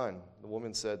you have done? The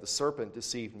woman said, the serpent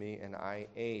deceived me, and I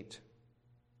ate.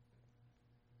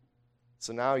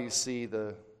 So now you see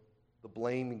the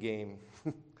blame game,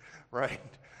 right?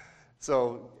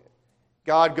 So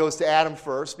God goes to Adam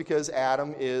first because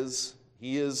Adam is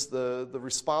the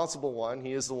responsible one.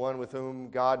 He is the one with whom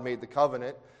God made the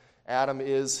covenant. Adam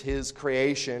is his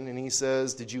creation, and he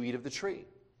says, did you eat of the tree?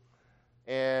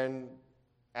 And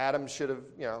Adam should have,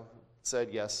 said,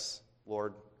 yes,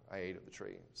 Lord, I ate of the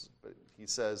tree. But he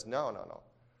says, no.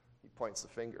 He points the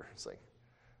finger. It's like,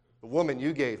 the woman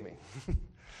you gave me.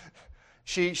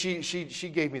 She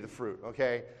gave me the fruit,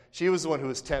 okay? She was the one who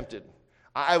was tempted.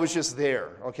 I was just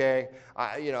there, okay?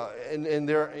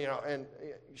 And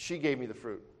she gave me the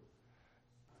fruit.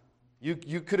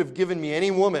 You could have given me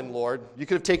any woman, Lord. You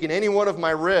could have taken any one of my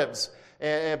ribs,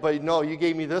 but no, you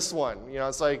gave me this one.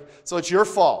 It's like, so it's your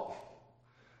fault.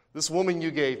 This woman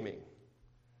you gave me.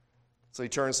 So he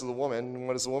turns to the woman, and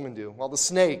what does the woman do? Well, the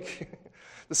snake,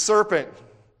 the serpent,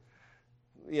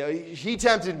 he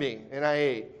tempted me, and I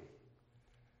ate.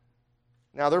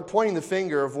 Now, they're pointing the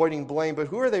finger, avoiding blame, but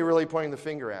who are they really pointing the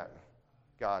finger at?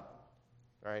 God,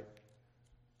 right?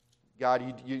 God,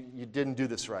 you didn't do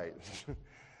this right.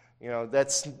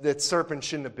 That serpent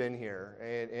shouldn't have been here.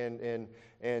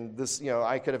 And this,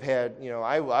 I could have had,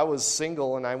 I was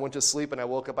single and I went to sleep and I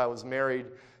woke up, I was married.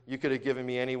 You could have given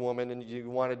me any woman and you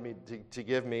wanted me to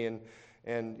give me, and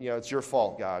it's your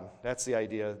fault, God. That's the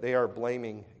idea. They are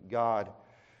blaming God.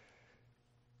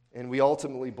 And we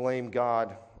ultimately blame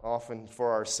God often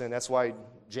for our sin. That's why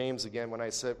James, again, when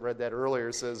I read that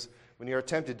earlier, says, when you are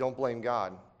tempted, don't blame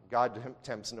God. God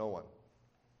tempts no one,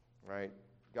 right?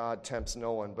 God tempts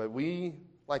no one. But we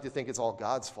like to think it's all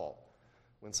God's fault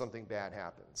when something bad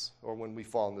happens or when we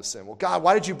fall into sin. Well, God,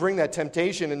 why did you bring that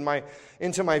temptation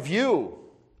into my view?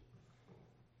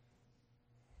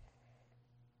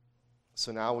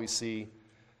 So now we see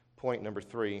point number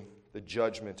 3, the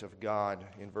judgment of God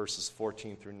in verses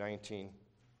 14 through 19.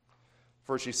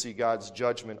 First, you see God's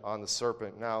judgment on the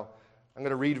serpent. Now, I'm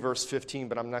going to read verse 15,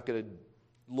 but I'm not going to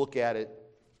look at it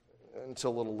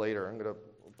until a little later. I'm going to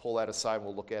pull that aside and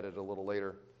we'll look at it a little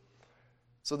later.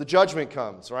 So the judgment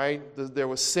comes, right? There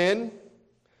was sin.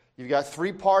 You've got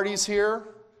 3 parties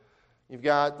here. You've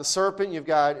got the serpent, you've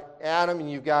got Adam, and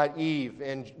you've got Eve.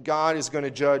 And God is going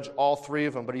to judge all 3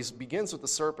 of them. But he begins with the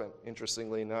serpent,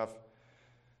 interestingly enough,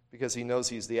 because he knows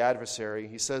he's the adversary.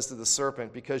 He says to the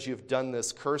serpent, because you've done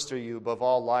this, cursed are you above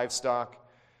all livestock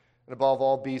and above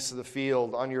all beasts of the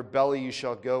field. On your belly you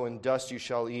shall go, and dust you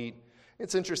shall eat.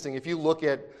 It's interesting. If you look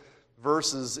at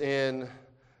verses in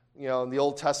the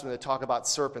Old Testament that talk about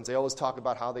serpents, they always talk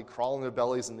about how they crawl in their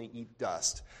bellies and they eat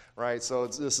dust, right? So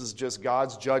this is just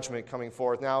God's judgment coming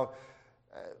forth. Now,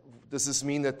 does this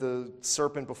mean that the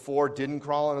serpent before didn't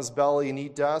crawl on his belly and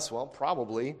eat dust? Well,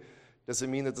 probably. Does it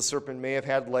mean that the serpent may have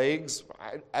had legs?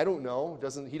 I don't know.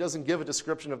 He doesn't give a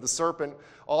description of the serpent.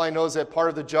 All I know is that part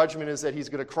of the judgment is that he's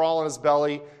going to crawl on his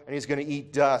belly and he's going to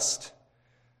eat dust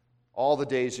all the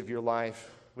days of your life,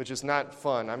 which is not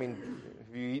fun. I mean,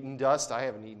 have you eaten dust? I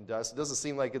haven't eaten dust. It doesn't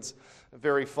seem like it's a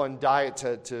very fun diet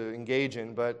to engage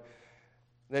in, but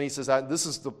then he says, this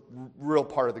is the real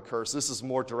part of the curse. This is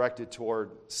more directed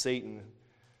toward Satan.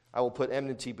 I will put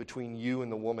enmity between you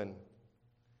and the woman,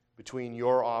 between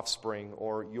your offspring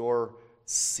or your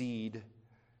seed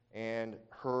and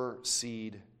her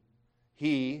seed.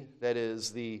 He, that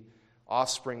is the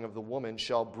offspring of the woman,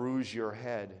 shall bruise your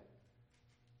head,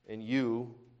 and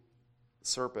you, the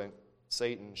serpent,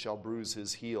 Satan, shall bruise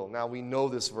his heel. Now we know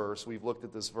this verse. We've looked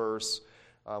at this verse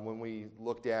when we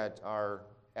looked at our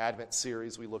Advent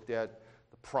series. We looked at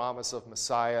the promise of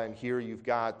Messiah, and here you've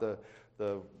got the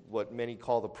what many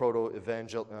call the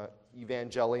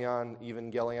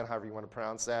evangelion, however you want to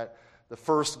pronounce that, the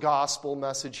first gospel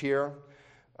message here.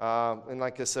 And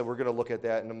like I said, we're going to look at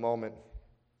that in a moment.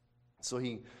 So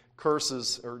he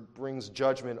curses or brings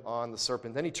judgment on the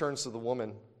serpent. Then he turns to the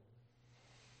woman.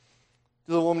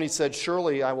 To the woman he said,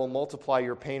 surely I will multiply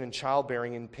your pain in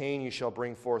childbearing. In pain you shall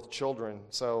bring forth children.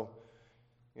 So,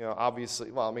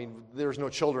 obviously, there's no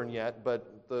children yet,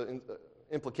 but the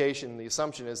implication, the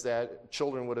assumption is that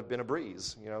children would have been a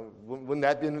breeze. Wouldn't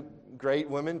that have been great,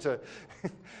 women, to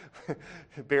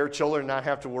bear children, not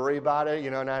have to worry about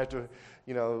it, not have to,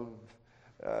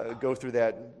 go through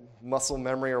that muscle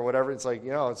memory or whatever. It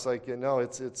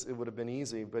would have been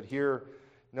easy. But here,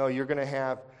 no, you're going to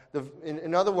have,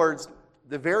 in other words,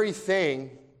 the very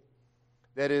thing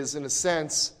that is, in a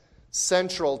sense,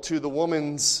 central to the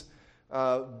woman's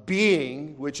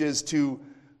being, which is to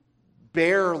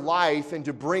bear life and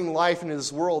to bring life into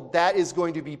this world, that is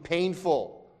going to be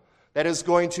painful. That is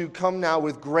going to come now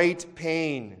with great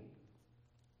pain.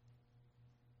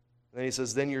 Then he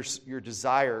says, then your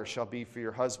desire shall be for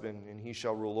your husband, and he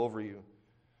shall rule over you.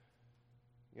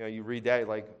 You read that, you're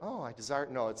like, oh, I desire.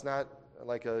 No, it's not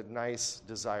like a nice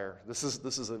desire. This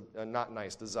is a not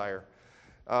nice desire.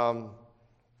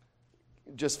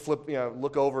 Just flip,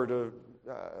 look over to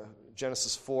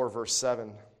Genesis 4, verse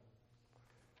 7.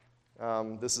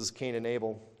 This is Cain and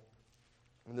Abel.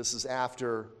 And this is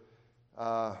after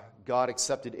God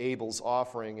accepted Abel's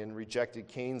offering and rejected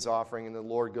Cain's offering. And the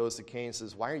Lord goes to Cain and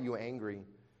says, why are you angry? And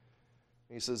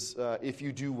he says, if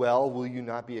you do well, will you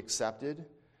not be accepted?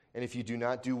 And if you do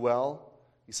not do well,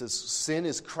 he says, sin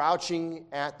is crouching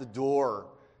at the door,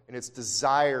 and its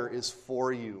desire is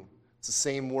for you. It's the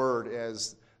same word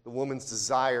as the woman's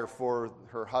desire for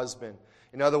her husband.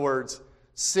 In other words,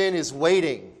 sin is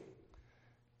waiting,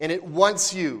 and it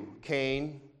wants you,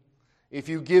 Cain. If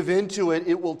you give into it,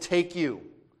 it will take you.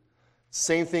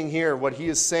 Same thing here. What he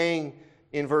is saying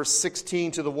in verse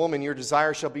 16 to the woman, your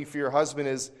desire shall be for your husband,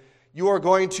 is you are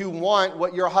going to want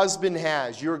what your husband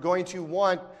has. You're going to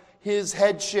want his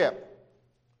headship.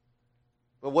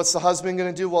 But what's the husband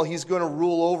going to do? Well, he's going to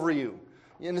rule over you.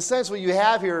 In a sense, what you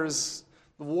have here is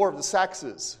the war of the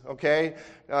sexes, okay?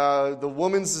 The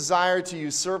woman's desire to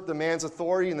usurp the man's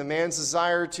authority and the man's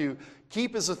desire to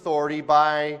keep his authority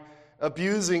by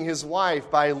abusing his wife,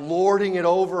 by lording it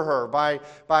over her,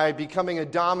 by becoming a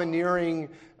domineering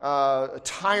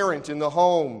tyrant in the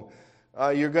home.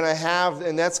 You're going to have,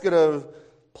 and that's going to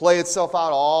play itself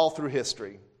out all through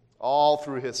history. All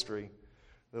through history.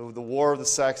 The war of the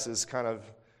sexes kind of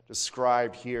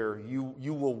described here.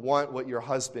 You will want what your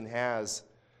husband has,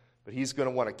 but he's going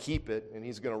to want to keep it, and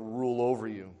he's going to rule over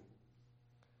you.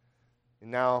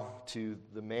 And now to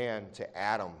the man, to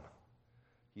Adam,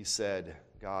 he said,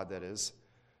 God that is,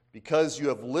 because you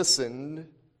have listened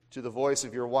to the voice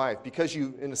of your wife, because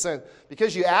you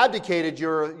abdicated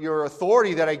your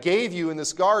authority that I gave you in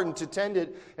this garden to tend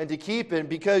it and to keep it,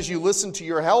 because you listened to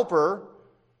your helper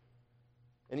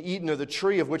and eaten of the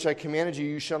tree of which I commanded you,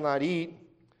 you shall not eat.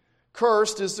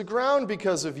 Cursed is the ground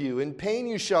because of you. In pain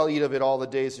you shall eat of it all the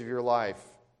days of your life.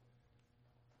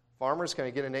 Farmers, can I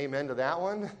get an amen to that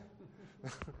one?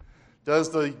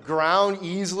 Does the ground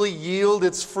easily yield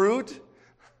its fruit?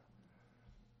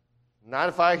 Not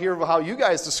if I hear how you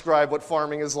guys describe what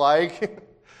farming is like.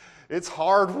 It's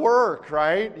hard work,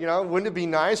 right? Wouldn't it be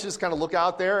nice to just kind of look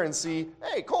out there and see,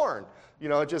 hey, corn.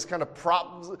 It just kind of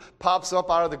pops up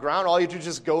out of the ground. All you do is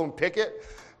just go and pick it.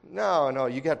 No,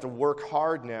 you got to work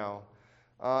hard now.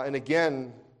 And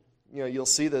again, you'll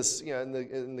see this,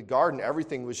 in the garden,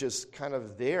 everything was just kind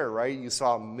of there, right? You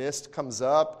saw mist comes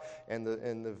up, and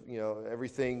the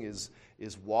everything is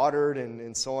watered,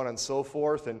 and so on and so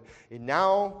forth. And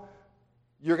now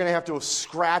you're going to have to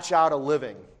scratch out a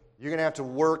living. You're going to have to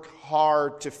work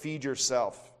hard to feed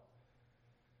yourself.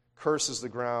 Curses the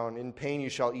ground. In pain you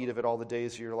shall eat of it all the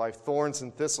days of your life. Thorns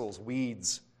and thistles,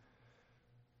 weeds.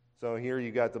 So here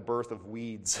you got the birth of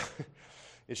weeds.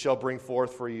 It shall bring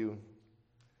forth for you,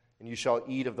 and you shall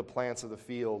eat of the plants of the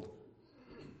field.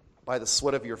 By the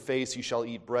sweat of your face you shall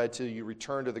eat bread till you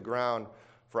return to the ground,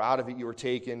 for out of it you were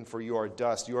taken, for you are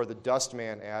dust. You are the dust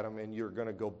man, Adam, and you're going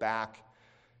to go back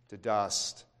to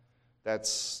dust.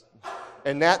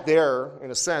 And that there, in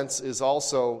a sense, is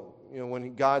also,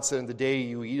 when God said, in the day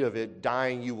you eat of it,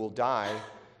 dying you will die,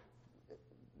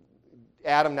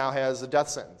 Adam now has a death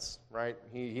sentence. right?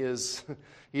 He has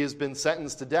been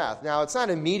sentenced to death. Now, it's not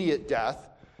immediate death.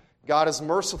 God is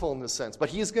merciful in this sense, but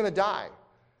he's going to die.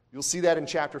 You'll see that in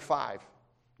chapter 5.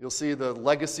 You'll see the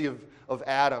legacy of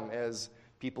Adam as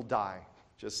people die.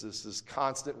 Just this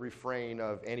constant refrain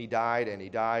of, and he died, and he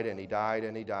died, and he died,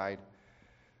 and he died.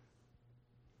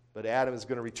 But Adam is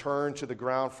going to return to the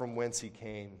ground from whence he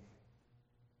came.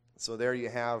 So there you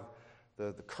have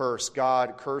the curse.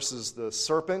 God curses the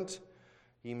serpent.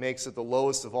 He makes it the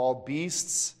lowest of all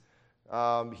beasts.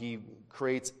 He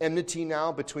creates enmity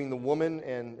now between the woman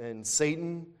and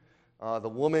Satan. The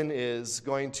woman is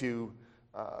going to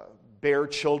bear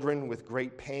children with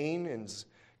great pain and is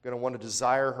going to want to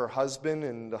desire her husband,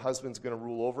 and the husband's going to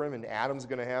rule over him, and Adam's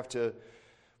going to have to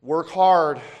work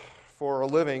hard for a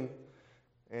living,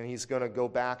 and he's going to go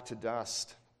back to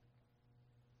dust.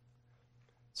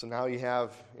 So now you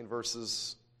have in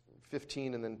verses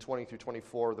 15 and then 20 through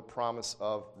 24 the promise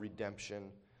of redemption.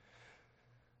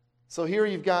 So here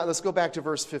you've got, let's go back to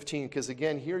verse 15, because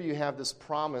again, here you have this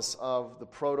promise of the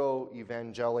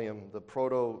proto-evangelium, the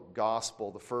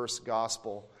proto-gospel, the first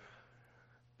gospel.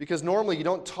 Because normally you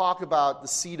don't talk about the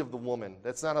seed of the woman.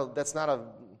 That's not a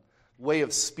way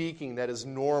of speaking that is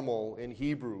normal in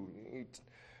Hebrew. You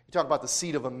talk about the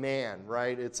seed of a man,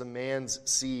 right? It's a man's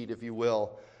seed, if you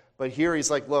will. But here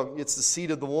he's like, look, it's the seed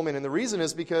of the woman. And the reason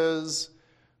is because,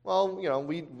 well,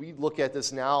 we look at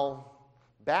this now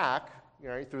back,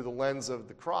 right, through the lens of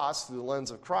the cross, through the lens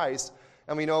of Christ,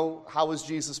 and we know, how was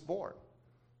Jesus born?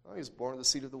 Well, he was born of the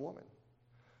seed of the woman.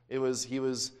 He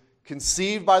was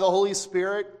conceived by the Holy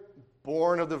Spirit,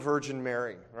 born of the Virgin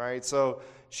Mary, right? So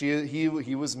he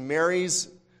was Mary's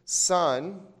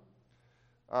son,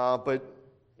 but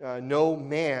no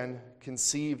man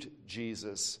conceived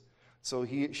Jesus. So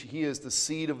he is the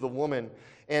seed of the woman.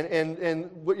 And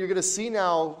what you're going to see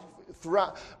now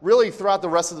throughout the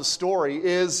rest of the story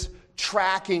is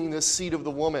tracking the seed of the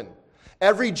woman.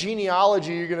 Every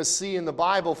genealogy you're going to see in the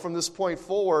Bible from this point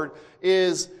forward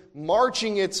is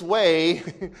marching its way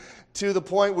to the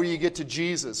point where you get to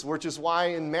Jesus, which is why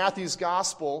in Matthew's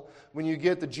gospel, when you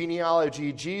get the genealogy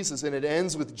of Jesus and it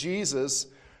ends with Jesus,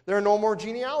 there are no more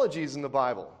genealogies in the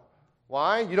Bible.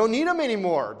 Why? You don't need them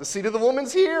anymore. The seed of the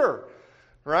woman's here,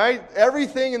 right?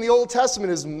 Everything in the Old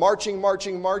Testament is marching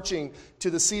to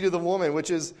the seed of the woman,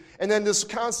 and then this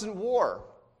constant war,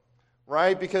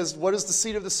 right? Because what is the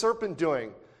seed of the serpent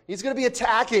doing? He's going to be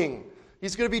attacking.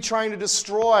 He's going to be trying to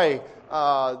destroy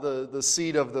the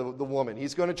seed of the woman.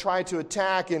 He's going to try to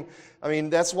attack,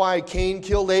 and that's why Cain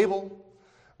killed Abel,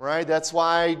 right? That's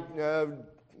why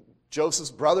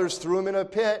Joseph's brothers threw him in a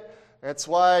pit. That's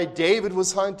why David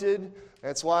was hunted.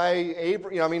 That's why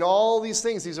Abraham, all these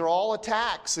things, these are all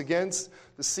attacks against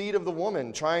the seed of the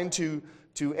woman, trying to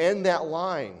end that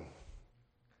line.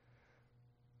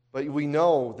 But we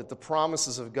know that the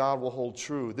promises of God will hold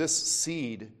true. This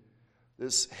seed,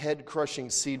 this head-crushing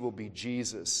seed, will be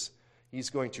Jesus. He's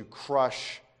going to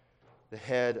crush the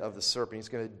head of the serpent. He's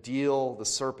going to deal the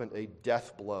serpent a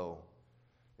death blow.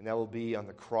 And that will be on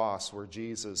the cross, where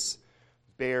Jesus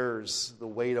bears the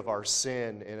weight of our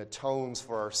sin and atones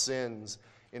for our sins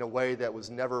in a way that was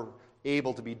never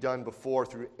able to be done before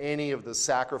through any of the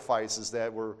sacrifices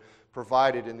that were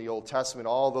provided in the Old Testament.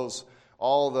 All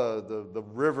the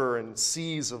river and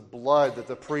seas of blood that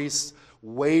the priests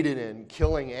waded in,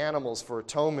 killing animals for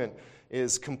atonement,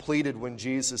 is completed when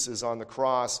Jesus is on the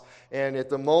cross. And at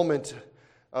the moment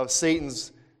of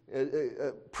Satan's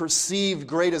perceived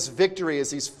greatest victory, as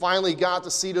he's finally got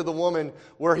the seed of the woman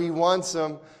where he wants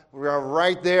him,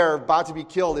 right there, about to be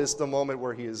killed, is the moment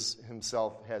where he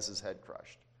himself has his head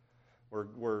crushed.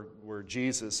 Where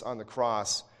Jesus on the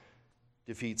cross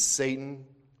defeats Satan,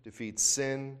 defeats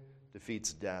sin,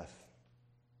 defeats death.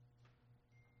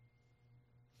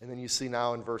 And then you see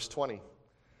now in verse 20,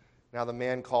 now the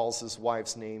man calls his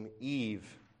wife's name Eve.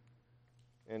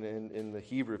 And in the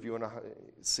Hebrew, if you want to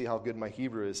see how good my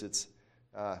Hebrew is, it's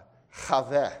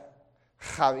chaveh.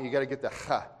 You got to get the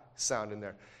ha sound in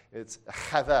there. It's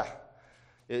chaveh,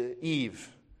 Eve,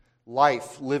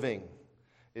 life, living.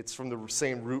 It's from the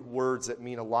same root words that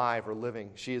mean alive or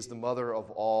living. She is the mother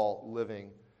of all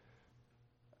living.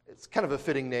 It's kind of a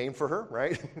fitting name for her,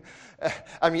 right?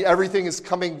 Everything is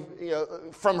coming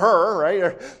from her,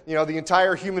 right? The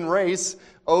entire human race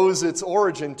owes its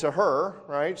origin to her,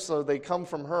 right? So they come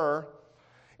from her.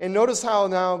 And notice how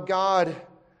now God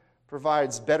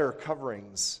provides better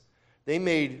coverings. They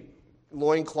made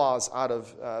loincloths out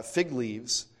of fig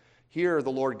leaves. Here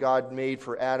the Lord God made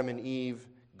for Adam and Eve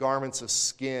garments of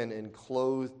skin and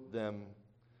clothed them.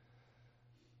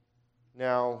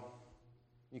 Now,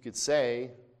 you could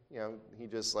say, he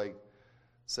just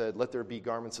said, let there be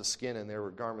garments of skin, and there were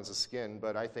garments of skin,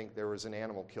 but I think there was an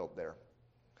animal killed there.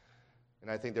 And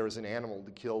I think there was an animal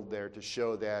killed there to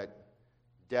show that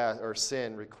death or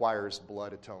sin requires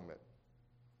blood atonement.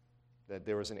 That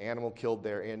there was an animal killed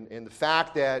there. And the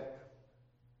fact that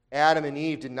Adam and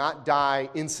Eve did not die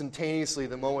instantaneously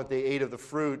the moment they ate of the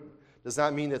fruit does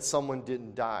not mean that someone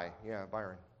didn't die. Yeah,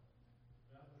 Byron.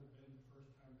 That would have been the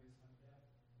first time they saw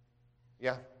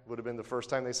death. Yeah, would have been the first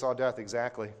time they saw death,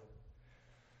 exactly.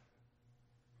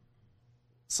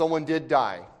 Someone did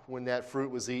die when that fruit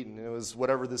was eaten. It was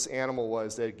whatever this animal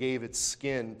was that gave its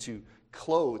skin to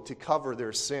clothe, to cover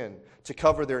their sin, to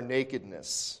cover their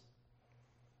nakedness.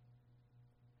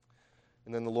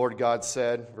 And then the Lord God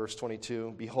said, verse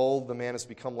 22, behold, the man has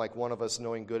become like one of us,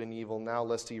 knowing good and evil. Now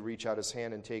lest he reach out his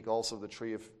hand and take also the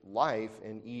tree of life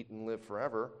and eat and live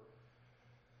forever.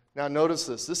 Now notice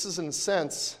this. This is in a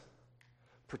sense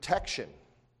protection.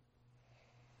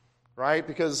 Right?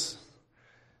 Because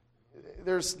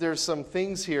there's some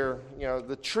things here,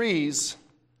 the trees,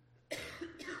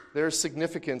 there's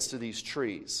significance to these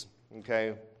trees,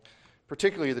 okay?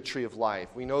 Particularly the tree of life.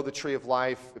 We know the tree of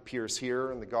life appears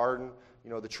here in the garden.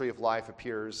 The tree of life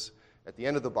appears at the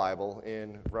end of the Bible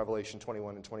in Revelation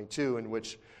 21 and 22, in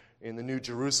which in the New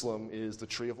Jerusalem is the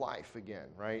tree of life again,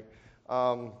 right?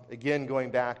 Again, going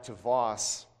back to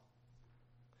Voss,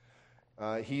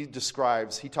 he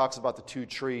talks about the two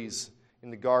trees in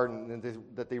the garden, and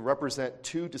that they represent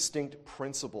two distinct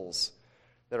principles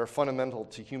that are fundamental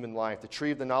to human life. The tree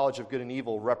of the knowledge of good and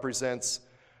evil represents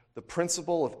the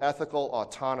principle of ethical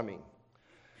autonomy.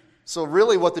 So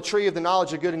really what the tree of the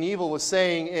knowledge of good and evil was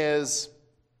saying is,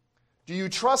 do you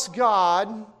trust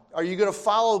God? Are you going to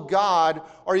follow God?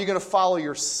 Or are you going to follow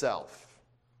yourself?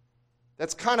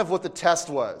 That's kind of what the test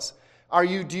was.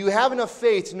 Do you have enough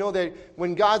faith to know that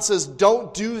when God says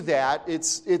don't do that,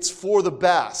 it's for the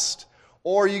best?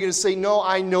 Or are you going to say, no,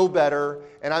 I know better,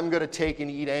 and I'm going to take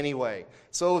and eat anyway?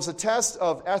 So it was a test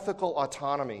of ethical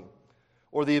autonomy,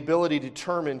 or the ability to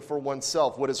determine for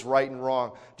oneself what is right and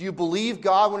wrong. Do you believe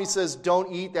God when He says,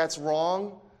 don't eat, that's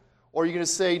wrong? Or are you going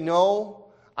to say, no,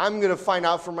 I'm going to find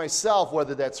out for myself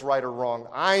whether that's right or wrong.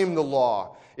 I'm the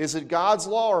law. Is it God's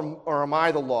law, or am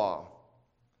I the law?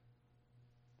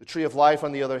 The tree of life,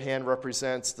 on the other hand,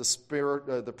 represents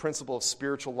the principle of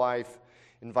spiritual life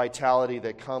and vitality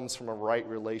that comes from a right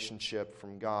relationship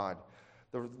from God.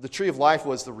 The tree of life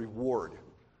was the reward,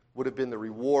 would have been the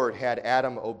reward had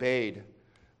Adam obeyed.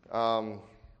 And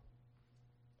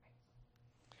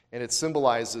it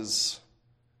symbolizes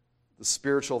the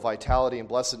spiritual vitality and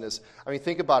blessedness. I mean,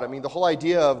 think about it. The whole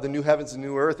idea of the new heavens and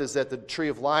new earth is that the tree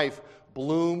of life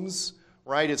blooms,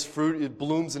 right? Its fruit, it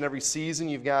blooms in every season.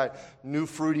 You've got new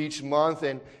fruit each month,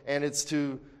 and it's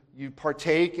to you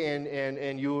partake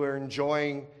and you are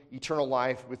enjoying eternal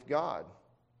life with God.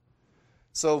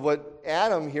 So what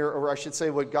Adam here, or I should say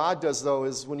what God does though,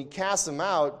 is when He casts them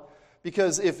out,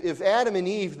 because if Adam and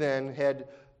Eve then had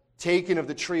taken of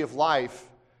the tree of life,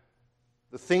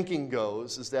 the thinking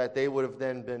goes is that they would have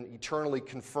then been eternally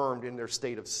confirmed in their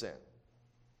state of sin.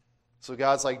 So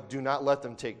God's like, do not let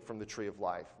them take from the tree of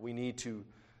life.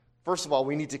 First of all,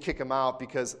 we need to kick them out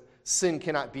because sin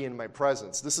cannot be in my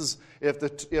presence. This is if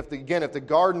the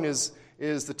garden is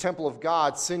the temple of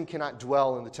God, sin cannot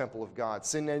dwell in the temple of God.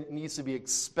 Sin needs to be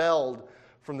expelled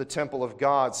from the temple of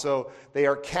God. So they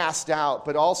are cast out.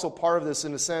 But also part of this,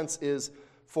 in a sense, is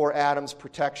for Adam's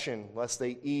protection, lest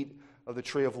they eat of the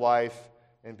tree of life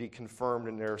and be confirmed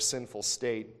in their sinful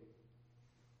state.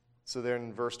 So then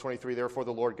in verse 23, therefore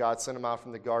the Lord God sent him out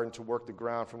from the garden to work the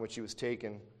ground from which he was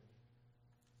taken.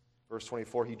 Verse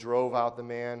 24, he drove out the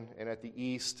man, and at the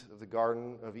east of the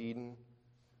Garden of Eden,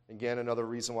 again, another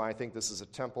reason why I think this is a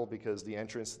temple, because the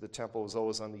entrance to the temple was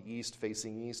always on the east,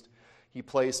 facing east. He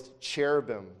placed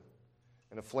cherubim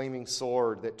and a flaming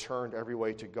sword that turned every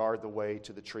way to guard the way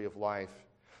to the tree of life.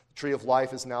 The tree of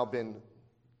life has now been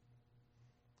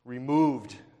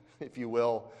removed, if you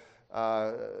will,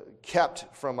 kept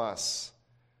from us.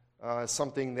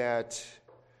 Something that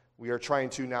we are trying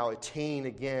to now attain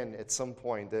again at some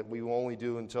point, that we will only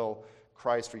do until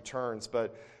Christ returns.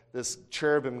 But this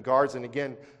cherubim guards, and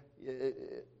again,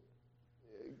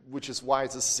 which is why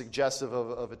it's suggestive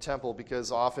of a temple,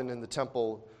 because often in the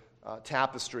temple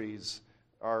tapestries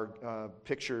are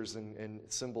pictures and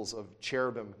symbols of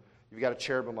cherubim. You've got a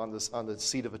cherubim on the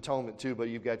seat of atonement too, but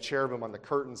you've got cherubim on the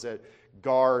curtains that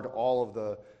guard all of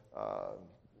the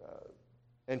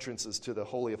entrances to the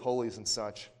Holy of Holies and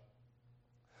such.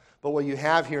 But what you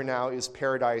have here now is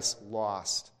paradise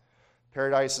lost.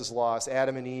 Paradise is lost.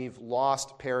 Adam and Eve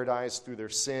lost paradise through their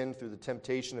sin, through the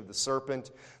temptation of the serpent.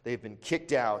 They've been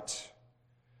kicked out.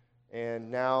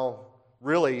 And now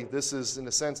really, this is, in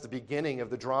a sense, the beginning of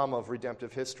the drama of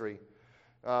redemptive history.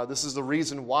 This is the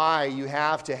reason why you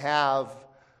have to have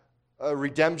a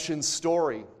redemption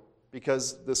story,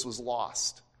 because this was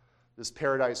lost. This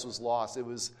paradise was lost. It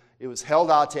was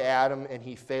held out to Adam, and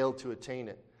he failed to attain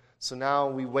it. So now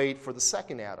we wait for the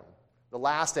second Adam, the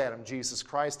last Adam, Jesus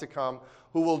Christ, to come,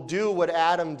 who will do what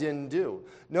Adam didn't do.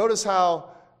 Notice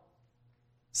how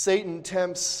Satan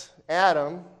tempts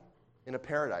Adam in a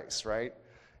paradise, right?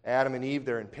 Adam and Eve,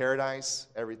 they're in paradise.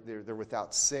 They're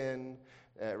without sin.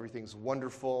 Everything's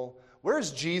wonderful. Where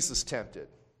is Jesus tempted?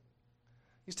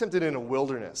 He's tempted in a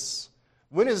wilderness.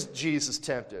 When is Jesus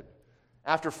tempted?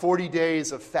 After 40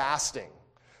 days of fasting.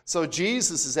 So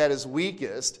Jesus is at his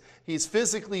weakest. He's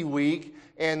physically weak,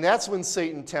 and that's when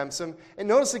Satan tempts him. And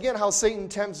notice again how Satan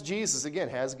tempts Jesus. Again,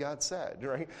 has God said,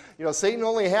 right? Satan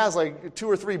only has like 2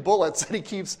 or 3 bullets that he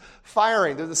keeps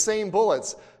firing. They're the same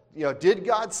bullets. Did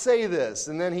God say this?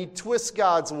 And then he twists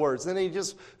God's words. Then he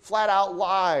just flat out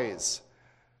lies.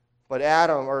 But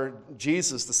Adam, or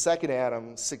Jesus, the second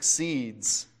Adam,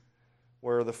 succeeds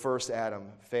where the first Adam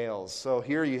fails. So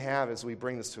here you have, as we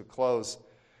bring this to a close,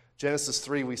 Genesis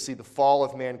 3, we see the fall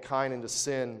of mankind into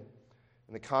sin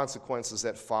and the consequences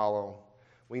that follow.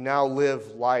 We now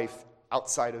live life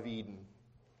outside of Eden.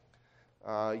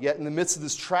 Yet in the midst of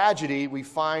this tragedy, we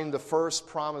find the first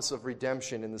promise of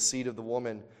redemption in the seed of the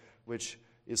woman, which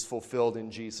is fulfilled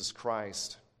in Jesus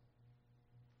Christ.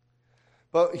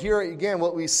 But here again,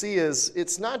 what we see is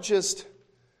it's not just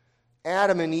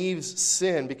Adam and Eve's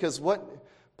sin, because what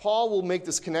Paul will make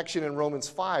this connection in Romans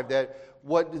 5, that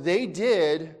what they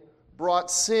did brought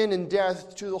sin and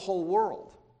death to the whole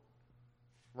world.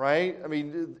 Right? I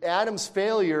mean, Adam's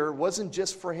failure wasn't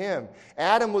just for him.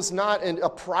 Adam was not a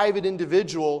private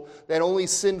individual that only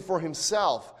sinned for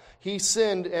himself. He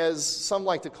sinned, as some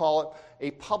like to call it,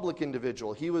 a public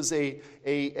individual. He was a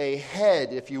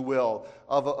head, if you will,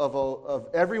 of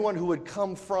everyone who would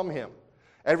come from him.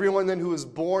 Everyone then who is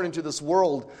born into this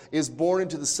world is born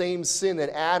into the same sin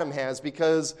that Adam has,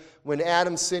 because when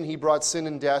Adam sinned, he brought sin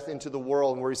and death into the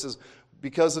world. And where he says,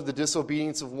 because of the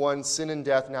disobedience of one, sin and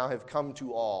death now have come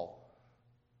to all.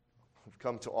 Have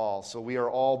come to all. So we are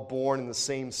all born in the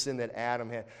same sin that Adam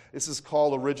had. This is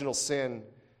called original sin,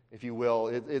 if you will.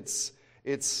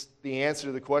 It's the answer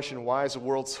to the question, why is the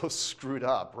world so screwed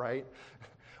up, right?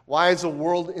 Why is the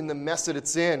world in the mess that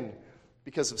it's in?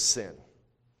 Because of sin.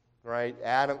 Right?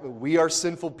 We are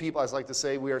sinful people. I like to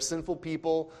say we are sinful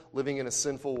people living in a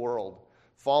sinful world.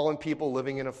 Fallen people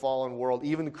living in a fallen world.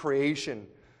 Even the creation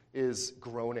is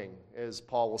groaning, as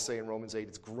Paul will say in Romans 8.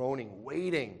 It's groaning,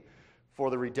 waiting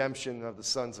for the redemption of the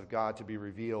sons of God to be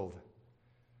revealed.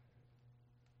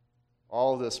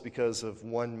 All of this because of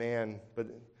one man. But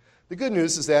the good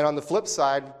news is that on the flip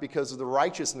side, because of the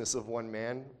righteousness of one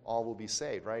man, all will be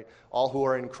saved, right? All who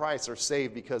are in Christ are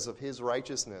saved because of his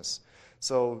righteousness.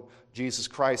 So Jesus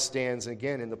Christ stands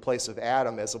again in the place of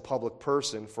Adam as a public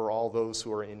person for all those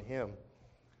who are in him.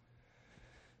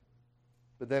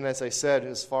 But then, as I said,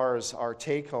 as far as our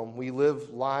take-home, we live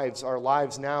our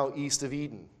lives now east of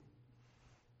Eden.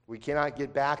 We cannot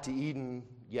get back to Eden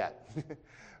yet,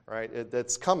 right?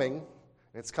 That's coming.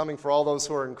 It's coming for all those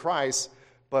who are in Christ,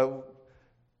 but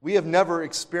we have never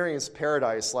experienced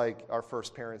paradise like our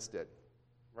first parents did,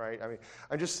 right? I mean,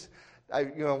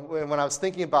 when I was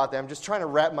thinking about that, I'm just trying to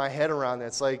wrap my head around that.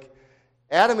 It's like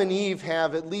Adam and Eve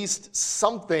have at least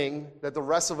something that the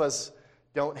rest of us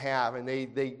don't have,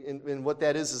 and what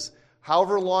that is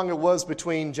however long it was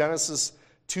between Genesis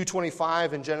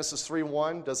 2:25 and Genesis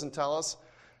 3:1 doesn't tell us.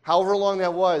 However long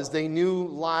that was, they knew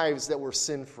lives that were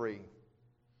sin-free.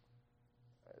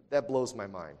 That blows my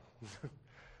mind.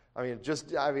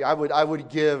 I would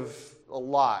give a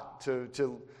lot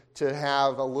to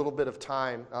have a little bit of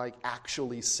time, like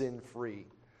actually sin-free.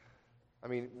 I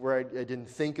mean, where I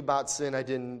didn't think about sin, I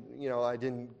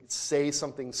didn't say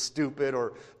something stupid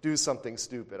or do something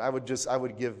stupid. I would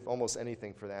give almost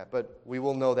anything for that. But we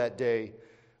will know that day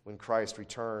when Christ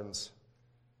returns.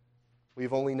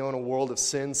 We've only known a world of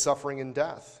sin, suffering, and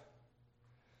death.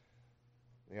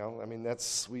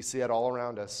 We see that all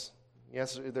around us.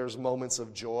 Yes, there's moments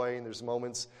of joy, and there's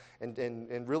moments,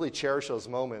 and really cherish those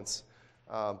moments.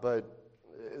 But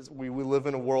we live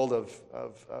in a world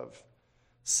of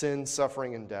sin,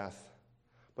 suffering, and death.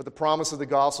 But the promise of the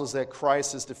gospel is that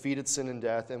Christ has defeated sin and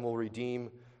death and will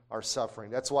redeem our suffering.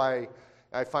 That's why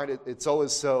I find it's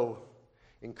always so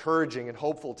encouraging and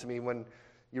hopeful to me when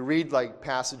you read like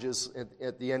passages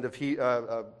at the end of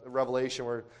Revelation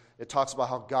where it talks about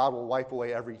how God will wipe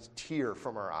away every tear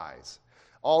from our eyes.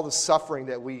 All the suffering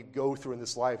that we go through in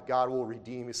this life, God will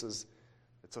redeem. He says,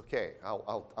 it's okay.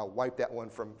 I'll wipe that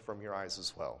one from your eyes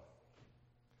as well.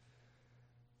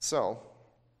 So,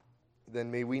 then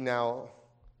may we now,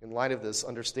 in light of this,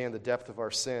 understand the depth of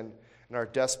our sin and our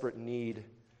desperate need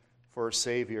for a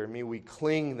Savior. May we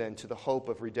cling then to the hope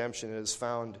of redemption that is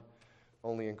found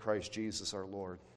only in Christ Jesus our Lord.